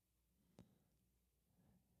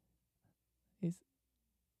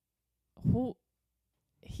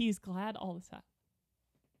 He's glad all the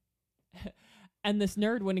time. And this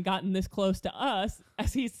nerd wouldn't have gotten this close to us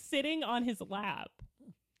as he's sitting on his lap.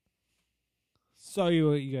 So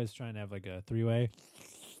you guys trying to have like a 3-way?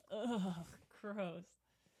 Ugh, gross.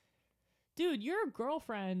 Dude, your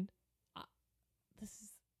girlfriend. This is.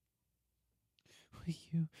 Will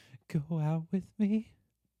you go out with me?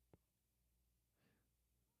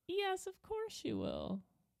 Yes, of course you will.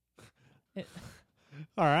 It,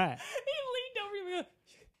 All right. he leaned over to me and goes,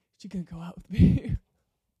 "You gonna go out with me?"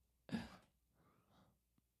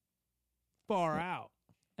 Far out.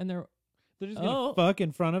 And They're just Oh. gonna fuck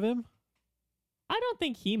in front of him? I don't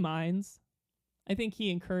think he minds. I think he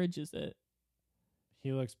encourages it.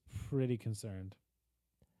 He looks pretty concerned.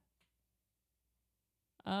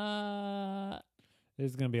 Uh,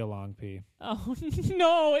 There's gonna be a long pee. Oh,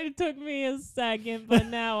 no, it took me a second, but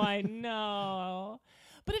now I know.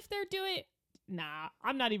 But if they're doing... Nah,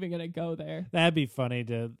 I'm not even going to go there. That'd be funny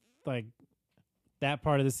to, like, that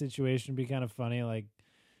part of the situation would be kind of funny. Like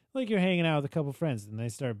you're hanging out with a couple friends and they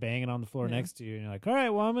start banging on the floor next to you. And you're like, all right,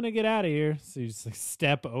 well, I'm going to get out of here. So you just like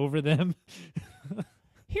step over them.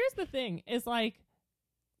 Here's the thing, is like,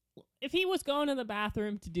 if he was going to the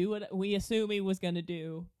bathroom to do what we assume he was going to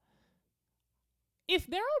do, if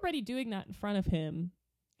they're already doing that in front of him,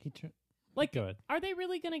 like, go ahead. Are they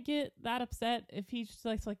really going to get that upset if he's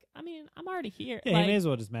just like, I mean, I'm already here. Yeah, like, he may as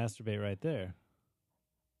well just masturbate right there.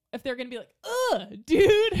 If they're going to be like, ugh,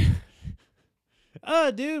 dude.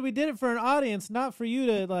 Dude, we did it for an audience, not for you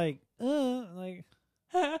to, like,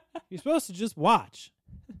 you're supposed to just watch.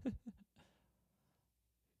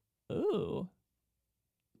 Ooh.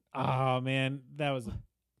 Oh, man, that was a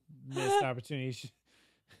missed opportunity.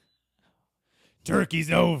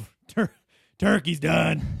 Turkey's over. Turkey's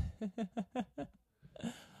done.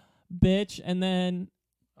 Bitch, and then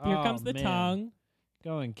here Oh, comes the man. tongue.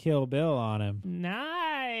 Go and Kill Bill on him.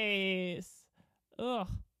 Nice. Ugh.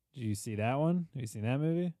 Did you see that one? Have you seen that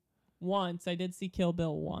movie? Once. I did see Kill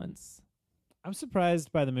Bill once. I'm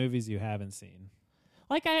surprised by the movies you haven't seen.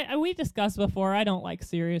 Like we discussed before, I don't like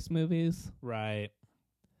serious movies. Right.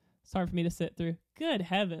 It's hard for me to sit through. Good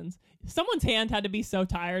heavens. Someone's hand had to be so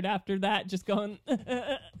tired after that, just going,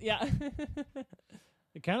 yeah.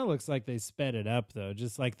 It kind of looks like they sped it up, though,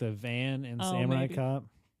 just like the van in Oh, Samurai maybe. Cop.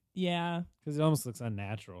 Yeah. Because it almost looks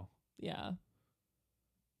unnatural. Yeah.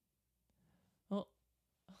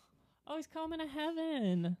 Oh, he's coming to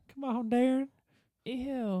heaven. Come on, Darren.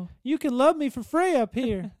 Ew. You can love me for free up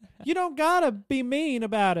here. You don't gotta be mean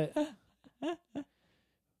about it.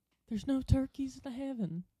 There's no turkeys in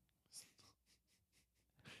heaven.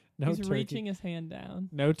 No He's turkey. reaching his hand down.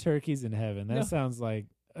 No turkeys in heaven. That No. sounds like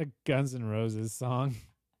a Guns N' Roses song.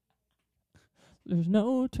 There's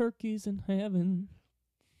no turkeys in heaven.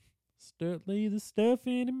 Leave the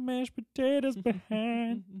stuffing and mashed potatoes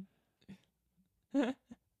behind.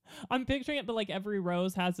 I'm picturing it, but like every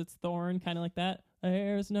rose has its thorn, kind of like that.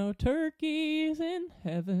 There's no turkeys in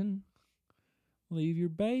heaven. Leave your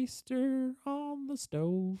baster on the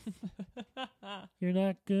stove. You're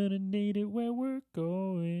not gonna need it where we're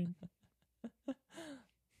going.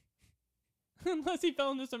 Unless he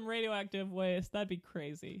fell into some radioactive waste. That'd be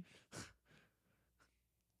crazy.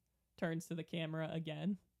 Turns to the camera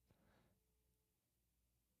again.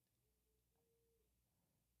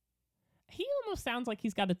 He almost sounds like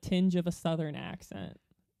he's got a tinge of a southern accent.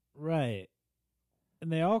 Right.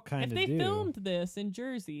 And they all kind If of they do. filmed this in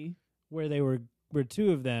Jersey, where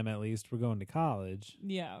two of them at least were going to college.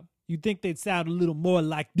 yeah. You'd think they'd sound a little more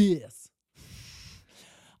like this.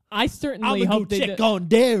 I certainly hope they did. on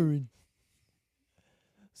Darren.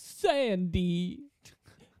 Sandy.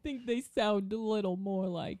 Think they sound a little more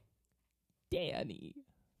like Danny.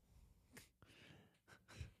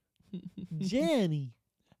 Jenny.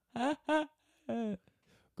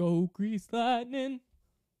 Go Grease Lightning.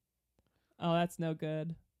 Oh, that's no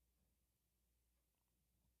good.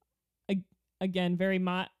 Again, very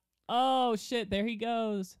oh, shit, there he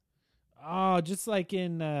goes. Oh, just like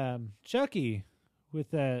in Chucky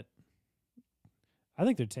with that. I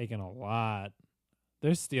think they're taking a lot.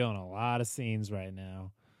 They're stealing a lot of scenes right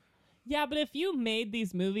now. Yeah, but if you made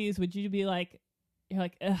these movies, would you be like, you're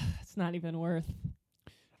like, ugh, it's not even worth.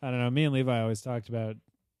 I don't know. Me and Levi always talked about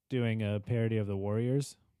doing a parody of The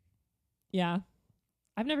Warriors. Yeah.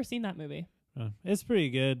 I've never seen that movie. It's pretty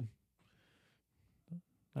good.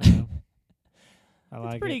 I don't know. I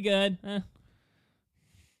like It's pretty it. good.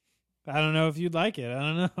 I don't know if you'd like it. I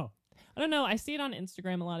don't know. I don't know. I see it on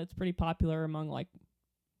Instagram a lot. It's pretty popular among like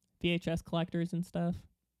VHS collectors and stuff.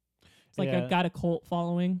 It's like Yeah. got a cult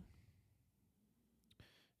following.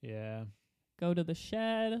 Yeah. Go to the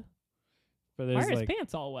shed. But Why there's are his like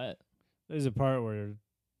pants all wet? there's a part where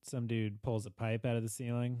some dude pulls a pipe out of the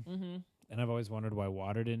ceiling, Mm-hmm. and I've always wondered why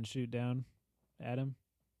water didn't shoot down at him.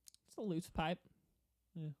 It's a loose pipe.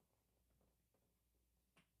 Yeah.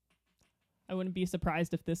 I wouldn't be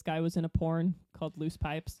surprised if this guy was in a porn called Loose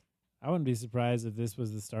Pipes. I wouldn't be surprised if this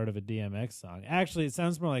was the start of a DMX song. Actually, it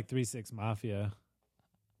sounds more like 3-6 Mafia.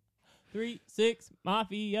 3-6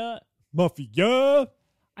 Mafia. Mafia!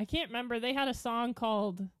 I can't remember. They had a song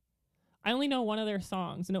called... I only know one of their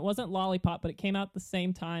songs, and it wasn't Lollipop, but it came out the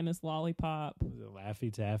same time as Lollipop. Was it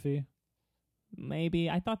Laffy Taffy? Maybe.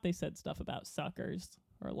 I thought they said stuff about suckers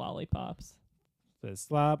or lollipops. The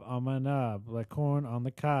slop on my knob, like corn on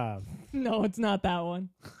the cob. No, it's not that one.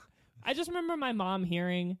 I just remember my mom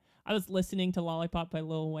hearing... I was listening to Lollipop by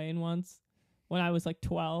Lil Wayne once when I was like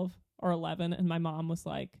 12 or 11, and my mom was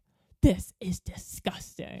like, "This is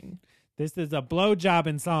disgusting." This is a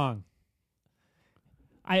blowjobbing song.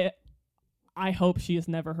 I hope she has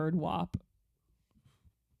never heard WAP.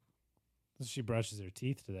 She brushes her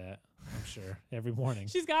teeth to that, I'm sure, every morning.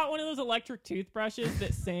 She's got one of those electric toothbrushes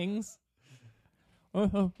that sings. Do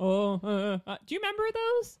you remember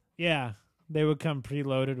those? Yeah, they would come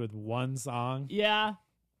preloaded with one song. Yeah.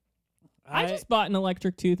 I just bought an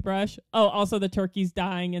electric toothbrush. Oh, also the turkey's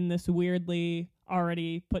dying in this weirdly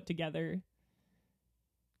already put together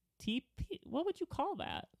teepee. What would you call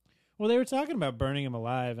that? Well, they were talking about burning him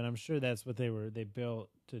alive, and I'm sure that's what they built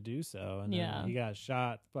to do so. And Yeah. then he got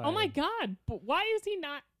shot by Oh my God! But why is he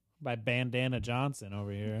not? by Bandana Johnson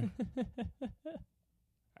over here.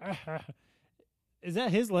 Is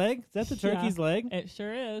that his leg? Is that the turkey's leg? It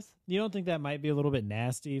sure is. You don't think that might be a little bit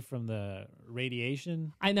nasty from the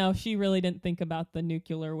radiation? I know she really didn't think about the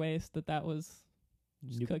nuclear waste that was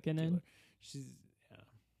just cooking in. She's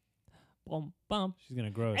Bum bum. she's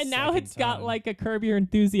gonna grow. And now it's got like a Curb Your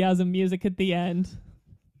Enthusiasm music at the end.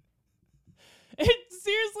 It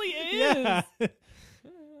seriously is. Yeah.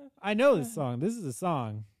 I know this song. This is a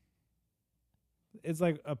song. It's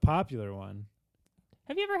like a popular one.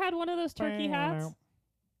 Have you ever had one of those turkey hats?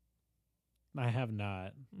 I have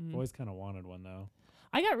not. Always kind of wanted one though.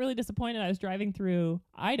 I got really disappointed. I was driving through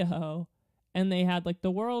Idaho, and they had like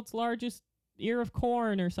the world's largest ear of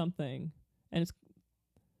corn or something, and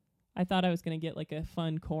I thought I was gonna get like a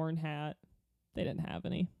fun corn hat. They didn't have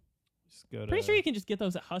any. Just go to. Pretty sure you can just get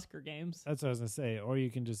those at Husker games. That's what I was gonna say. Or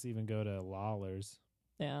you can just even go to Lawler's.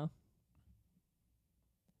 Yeah.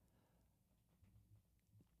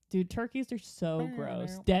 Dude, turkeys are so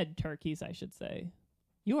gross. Dead turkeys, I should say.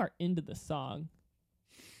 You are into the song.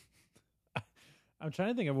 I'm trying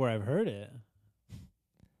to think of where I've heard it.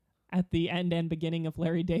 At the end and beginning of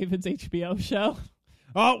Larry David's HBO show.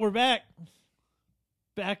 Oh, we're back.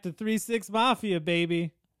 Back to 3-6 Mafia,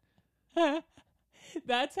 baby.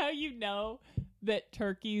 That's how you know that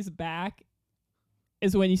turkey's back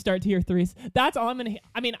is when you start to hear threes. That's all I'm going to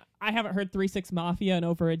I mean, I haven't heard 3-6 Mafia in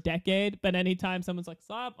over a decade, but anytime someone's like,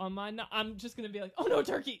 stop on mine, I'm just going to be like, oh no,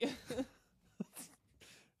 turkey.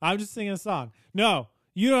 I'm just singing a song. No,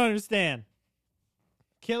 you don't understand.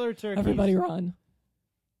 Killer turkey. Everybody run.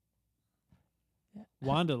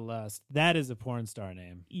 Wanda Lust. That is a porn star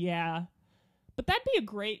name. Yeah. But that'd be a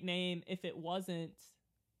great name if it wasn't.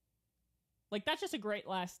 Like, that's just a great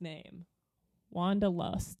last name. Wanda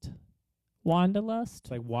Lust. Wanderlust?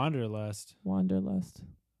 It's like Wanderlust. Wanderlust.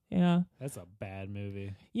 Yeah. That's a bad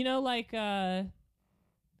movie. You know, like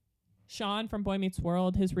Sean from Boy Meets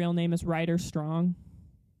World, his real name is Ryder Strong.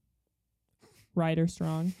 Ryder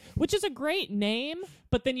Strong. Which is a great name,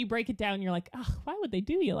 but then you break it down and you're like, ugh, why would they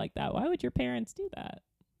do you like that? Why would your parents do that?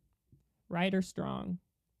 Ryder Strong.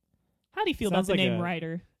 How do you feel Sounds about the like name a-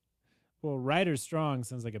 Ryder? Well, Ryder Strong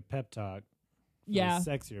sounds like a pep talk. For Yeah. the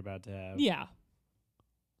sex you're about to have. Yeah.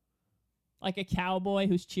 Like a cowboy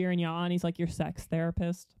who's cheering you on. He's like your sex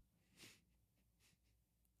therapist.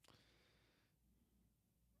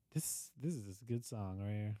 This is a good song right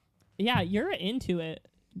here. Yeah, you're into it.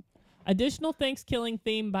 Additional Thanksgiving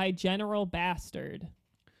theme by General Bastard.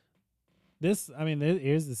 This, I mean,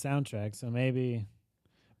 here's the soundtrack. So maybe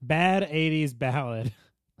Bad 80s Ballad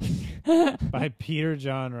by Peter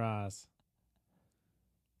John Ross.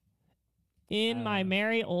 In my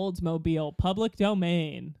merry Oldsmobile, public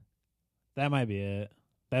domain. That might be it.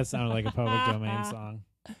 That sounded like a public domain song.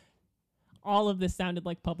 All of this sounded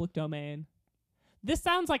like public domain. This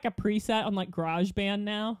sounds like a preset on like GarageBand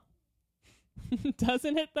now.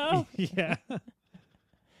 Doesn't it though? Yeah.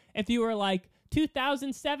 If you were like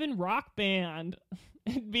 2007 rock band,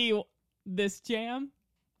 it'd be this jam.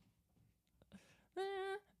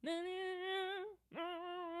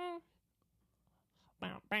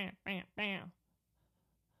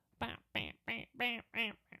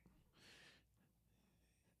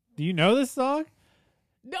 Do you know this song?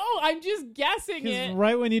 No, I'm just guessing 'Cause it.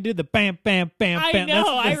 right when you did the bam, bam, bam, I bam. know.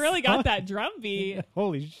 that's I the really song. got that drum beat.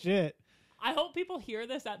 Holy shit. I hope people hear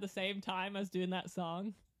this at the same time as doing that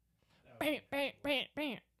song. Bam, bam, bam,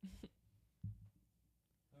 bam.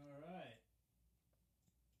 All right.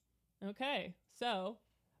 Okay, so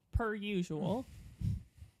per usual,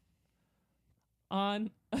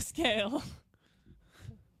 on a scale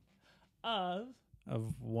of,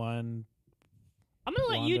 Of one. I'm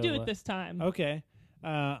gonna let you do Wanda it this time. Okay.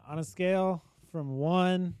 On a scale from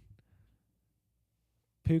 1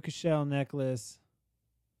 puka shell necklace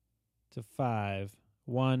to 5,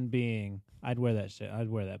 1 being I'd wear that shit. I'd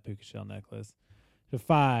wear that puka shell necklace. To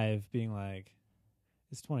 5 being like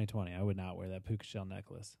it's 2020. I would not wear that puka shell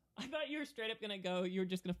necklace. I thought you were straight up gonna go. You were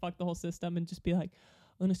just gonna fuck the whole system and just be like,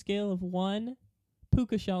 on a scale of 1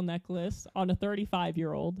 puka shell necklace on a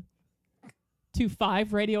 35-year-old to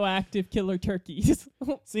 5 radioactive killer turkeys.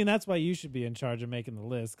 See, and that's why you should be in charge of making the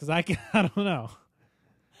list, because I don't know.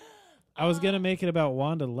 I was gonna make it about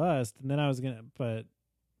Wanda Lust, and then I was gonna, but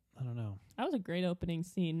I don't know. That was a great opening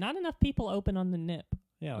scene. Not enough people open on the nip.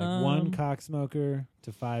 Yeah, like 1 cocksmoker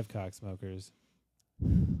to 5 cocksmokers.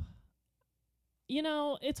 You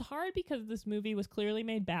know, it's hard because this movie was clearly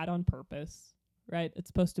made bad on purpose, right? It's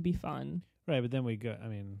supposed to be fun. Right, but then we go. I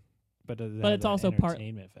mean, but it's also part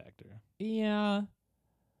entertainment factor. Yeah.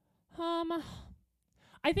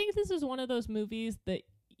 I think this is one of those movies that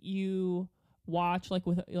you watch like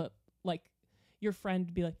with like your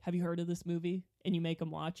friend be like, "Have you heard of this movie?" And you make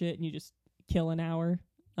them watch it, and you just kill an hour.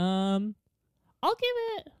 I'll give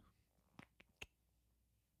it.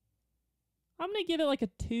 I'm gonna give it like a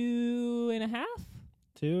 2.5.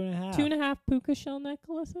 2.5. 2.5 puka shell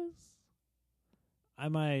necklaces. I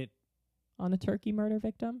might. On a turkey murder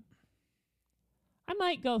victim. I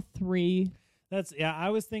might go 3. I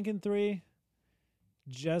was thinking 3,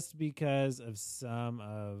 just because of some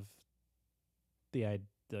of the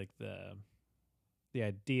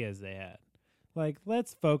ideas they had. Like,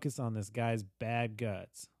 let's focus on this guy's bad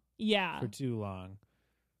guts. Yeah. For too long.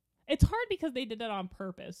 It's hard because they did it on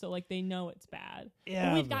purpose, so like they know it's bad. Yeah.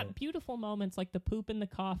 And we've got beautiful moments like the poop in the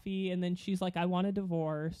coffee, and then she's like, "I want a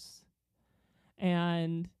divorce,"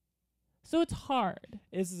 and so it's hard.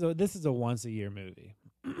 This is a once a year movie.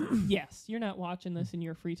 Yes, you're not watching this in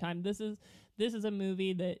your free time. This is a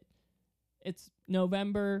movie that it's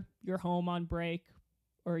November, you're home on break,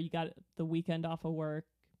 or you got the weekend off of work,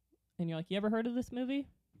 and you're like, "You ever heard of this movie?"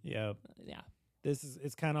 Yep. Yeah.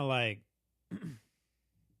 It's kind of like,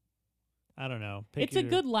 I don't know. It's a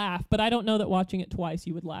good laugh, but I don't know that watching it twice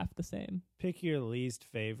you would laugh the same. Pick your least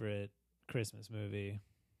favorite Christmas movie.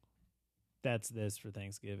 That's this for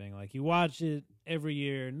Thanksgiving. Like, you watch it every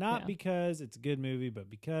year, not because it's a good movie, but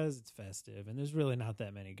because it's festive. And there's really not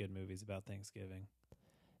that many good movies about Thanksgiving.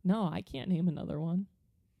 No, I can't name another one.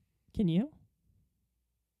 Can you?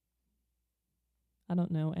 I don't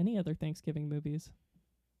know any other Thanksgiving movies.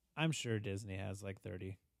 I'm sure Disney has like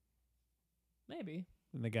 30. Maybe.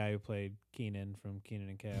 And the guy who played Keenan from Keenan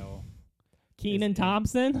and Kel. Keenan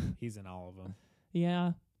Thompson? He's in all of them.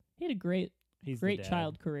 Yeah. He had a great dad.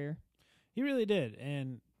 child career. He really did.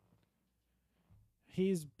 And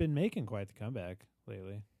he's been making quite the comeback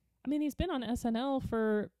lately. I mean, he's been on SNL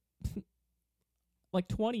for like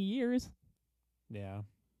 20 years. Yeah.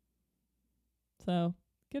 So,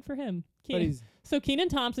 good for him. So Keenan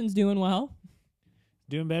Thompson's doing well.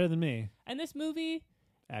 Doing better than me. And this movie,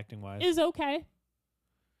 acting-wise, is okay.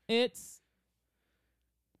 It's,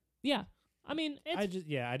 yeah. I mean,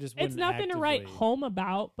 it's nothing to write home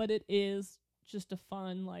about, but it is just a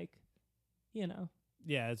fun, like, you know.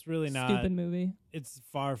 Yeah, it's really not stupid movie. It's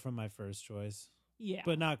far from my first choice. Yeah.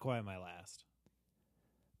 But not quite my last.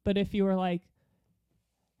 But if you were like,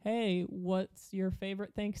 "Hey, what's your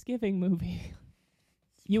favorite Thanksgiving movie?"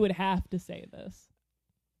 you would have to say this.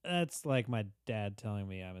 That's like my dad telling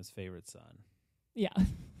me I'm his favorite son. Yeah.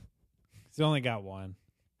 He's only got one.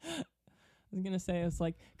 I was going to say, it's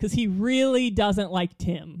like, because he really doesn't like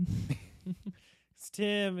Tim.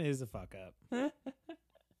 Tim is a fuck up.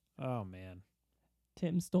 Oh, man.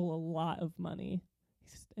 Tim stole a lot of money.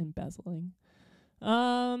 He's embezzling.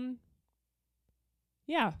 Yeah.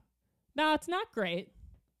 No, it's not great.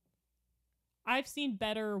 I've seen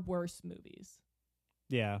better, worse movies.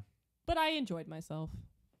 Yeah. But I enjoyed myself.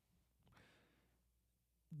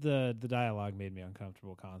 The dialogue made me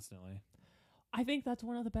uncomfortable constantly. I think that's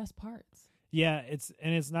one of the best parts. Yeah, it's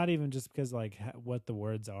not even just because like what the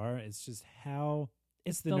words are. It's just how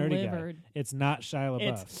it's the delivered. Nerdy guy. It's not Shia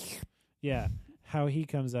LaBeouf. Yeah, how he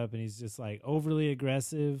comes up and he's just like overly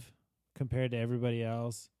aggressive compared to everybody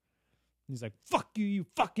else. He's like, "Fuck you, you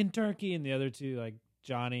fucking turkey," and the other two, like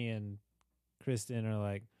Johnny and Kristen, are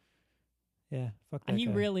like, "Yeah, fuck that." And he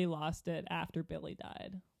guy. really lost it after Billy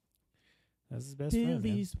died. That's his best friend.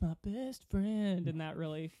 Billy's my best friend. In that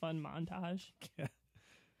really fun montage. Yeah.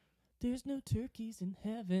 There's no turkeys in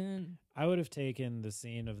heaven. I would have taken the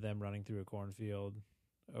scene of them running through a cornfield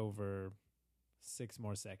over 6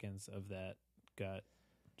 more seconds of that gut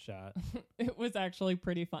shot. It was actually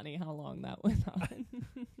pretty funny how long that went on.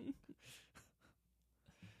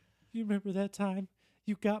 You remember that time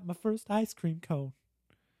you got my first ice cream cone?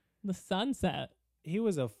 The sunset. He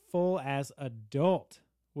was a full-ass adult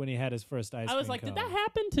when he had his first ice cream cone. I was like, did that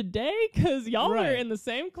happen today? Because y'all were Right. in the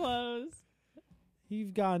same clothes.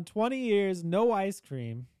 You've gone 20 years, no ice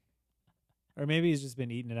cream. Or maybe he's just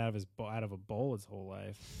been eating it out of a bowl his whole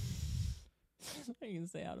life. I can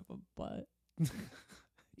say out of a butt.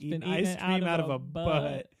 Eating Been ice eating it cream out of a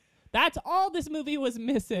butt. That's all this movie was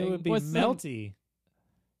missing. It would be was melty.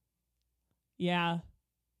 Yeah.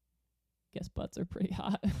 Guess butts are pretty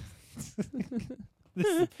hot.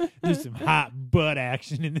 There's some hot butt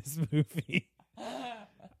action in this movie.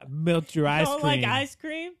 Melt your ice Y'all cream. like ice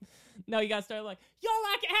cream? No, you gotta start like, y'all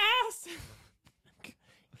like ass?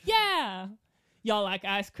 Yeah. Y'all like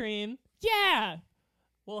ice cream? Yeah.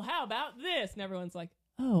 Well, how about this? And everyone's like,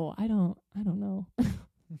 oh, I don't know.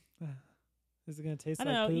 Is it gonna taste I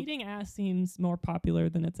like don't know. poop? Eating ass seems more popular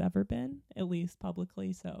than it's ever been, at least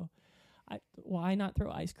publicly. So, why not throw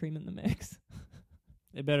ice cream in the mix?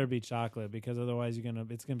 It better be chocolate because otherwise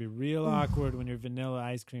it's gonna be real awkward when your vanilla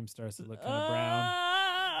ice cream starts to look kind of brown.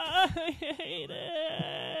 I hate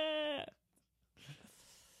it.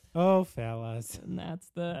 Oh, fellas. And that's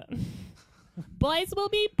the boys will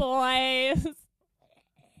be boys.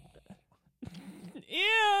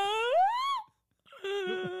 Ew.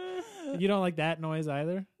 You don't like that noise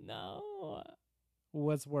either? No.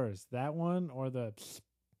 What's worse, that one or the?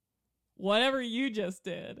 Whatever you just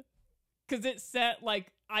did. Because it set,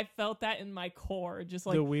 like, I felt that in my core. Just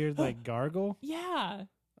like the weird, like, gargle? Yeah.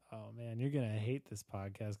 Oh, man, you're going to hate this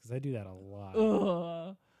podcast because I do that a lot.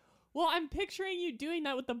 Ugh. Well, I'm picturing you doing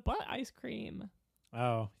that with the butt ice cream.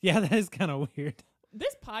 Oh, yeah, that is kind of weird.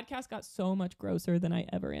 This podcast got so much grosser than I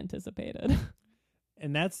ever anticipated.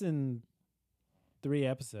 And that's in 3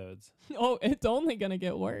 episodes. Oh, it's only going to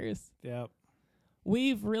get worse. Yep.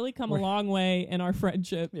 We've really come a long way in our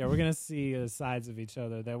friendship. Yeah, we're going to see the sides of each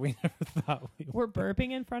other that we never thought we would. We're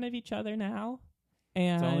burping in front of each other now.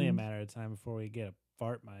 And It's only a matter of time before we get a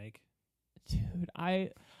fart mic. Dude,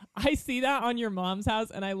 I see that on your mom's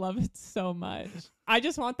house, and I love it so much. I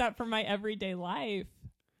just want that for my everyday life.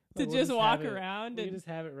 To We'll just walk have it- around We and can just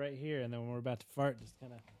have it right here, and then when we're about to fart, just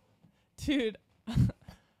kind of... dude,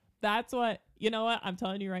 that's what, you know what? I'm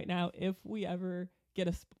telling you right now, if we ever get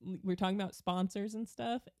we're talking about sponsors and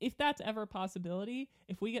stuff. If that's ever a possibility,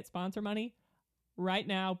 if we get sponsor money right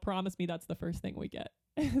now, promise me that's the first thing we get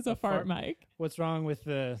is a fart mic. What's wrong with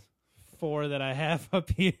the 4 that I have up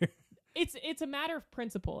here? It's a matter of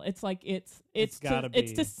principle. It's like it's gotta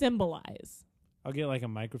it's be. to symbolize. I'll get like a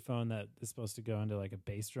microphone that is supposed to go into like a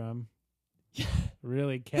bass drum.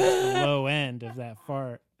 Really catch the low end of that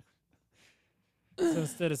fart. So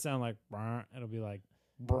instead of sound like brr, it'll be like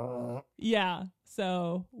brr. Yeah.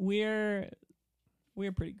 So we're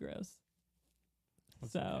pretty gross.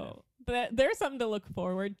 That's So but there's something to look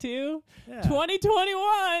forward to. Yeah.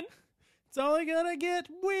 2021. It's only gonna get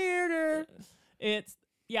weirder.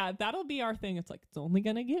 That'll be our thing. It's like it's only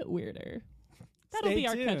gonna get weirder. That'll Stay be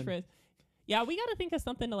our tuned. catchphrase. Yeah, we got to think of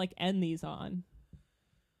something to like end these on.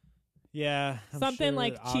 Yeah. I'm Something sure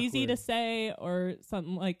like cheesy to awkward. say, or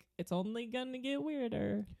something like it's only gonna get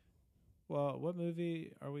weirder. Well, what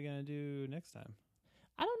movie are we gonna do next time?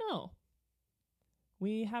 I don't know.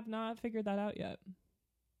 We have not figured that out yet.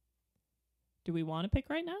 Do we want to pick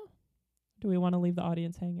right now? Do we want to leave the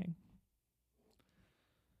audience hanging?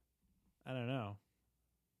 I don't know.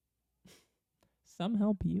 Some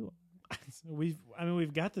help you. We've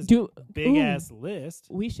got this Ooh. big ass list.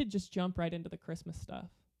 We should just jump right into the Christmas stuff.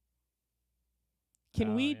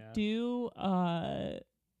 Can Oh, we yeah. do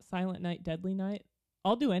Silent Night, Deadly Night?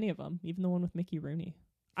 I'll do any of them, even the one with Mickey Rooney.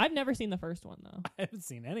 I've never seen the first one, though. I haven't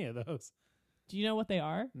seen any of those. Do you know what they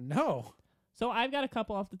are? No. So I've got a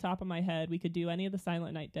couple off the top of my head. We could do any of the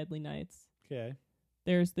Silent Night, Deadly Nights. Okay.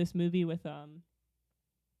 There's this movie with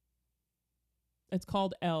it's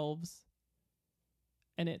called Elves,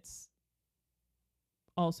 and it's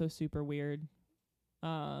also super weird.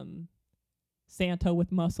 Santa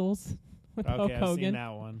with muscles with Hulk Okay, I've seen Hogan.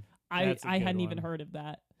 that one. I That's a good hadn't even one. heard of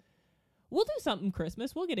that. We'll do something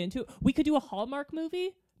Christmas. We'll get into it. We could do a Hallmark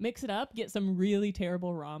movie, mix it up, get some really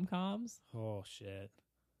terrible rom-coms. Oh shit.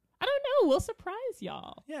 I don't know. We'll surprise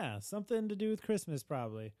y'all. Yeah, something to do with Christmas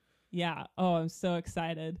probably. Yeah. Oh, I'm so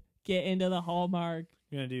excited. Get into the Hallmark.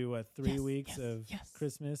 You're gonna do what, 3 Yes, weeks yes, of yes.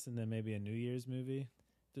 Christmas and then maybe a New Year's movie?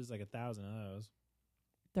 There's like 1,000 of those.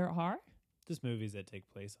 There are? Just movies that take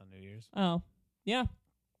place on New Year's. Oh, yeah.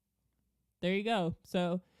 There you go.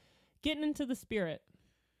 So, getting into the spirit.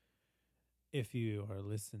 If you are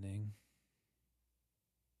listening,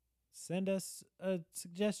 send us a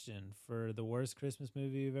suggestion for the worst Christmas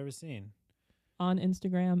movie you've ever seen. On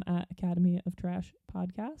Instagram at Academy of Trash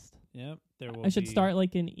Podcast. Yep. There will I should be- start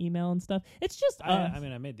like an email and stuff. It's just us.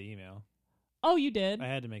 I made the email. Oh, you did? I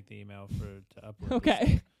had to make the email to upload.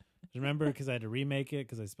 Okay. Remember, because I had to remake it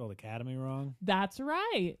because I spelled Academy wrong. That's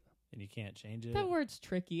right. and you can't change it. That word's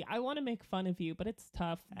tricky. I want to make fun of you, but it's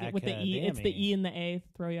tough with the E. It's the E and the A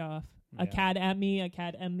throw you off. Yeah.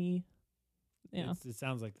 Academy. Yeah, It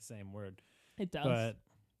sounds like the same word. it does. But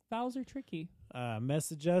vowels are tricky.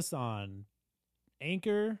 message us on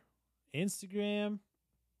Anchor, Instagram.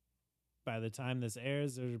 By the time this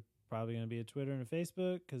airs, there's probably going to be a Twitter and a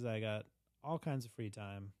Facebook because I got all kinds of free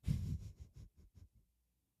time.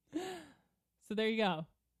 So there you go.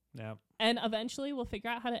 Yep. And eventually we'll figure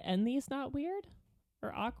out how to end these not weird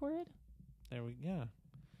or awkward. Yeah.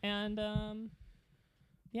 And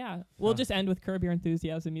yeah, we'll just end with Curb Your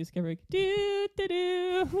Enthusiasm music every week. Do do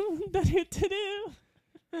do do do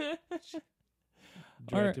do.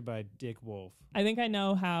 Directed by Dick Wolf. I think I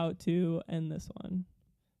know how to end this one.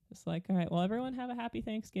 Just like, all right, well, everyone have a happy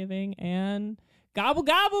Thanksgiving and gobble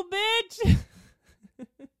gobble, bitch.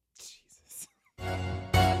 Jesus.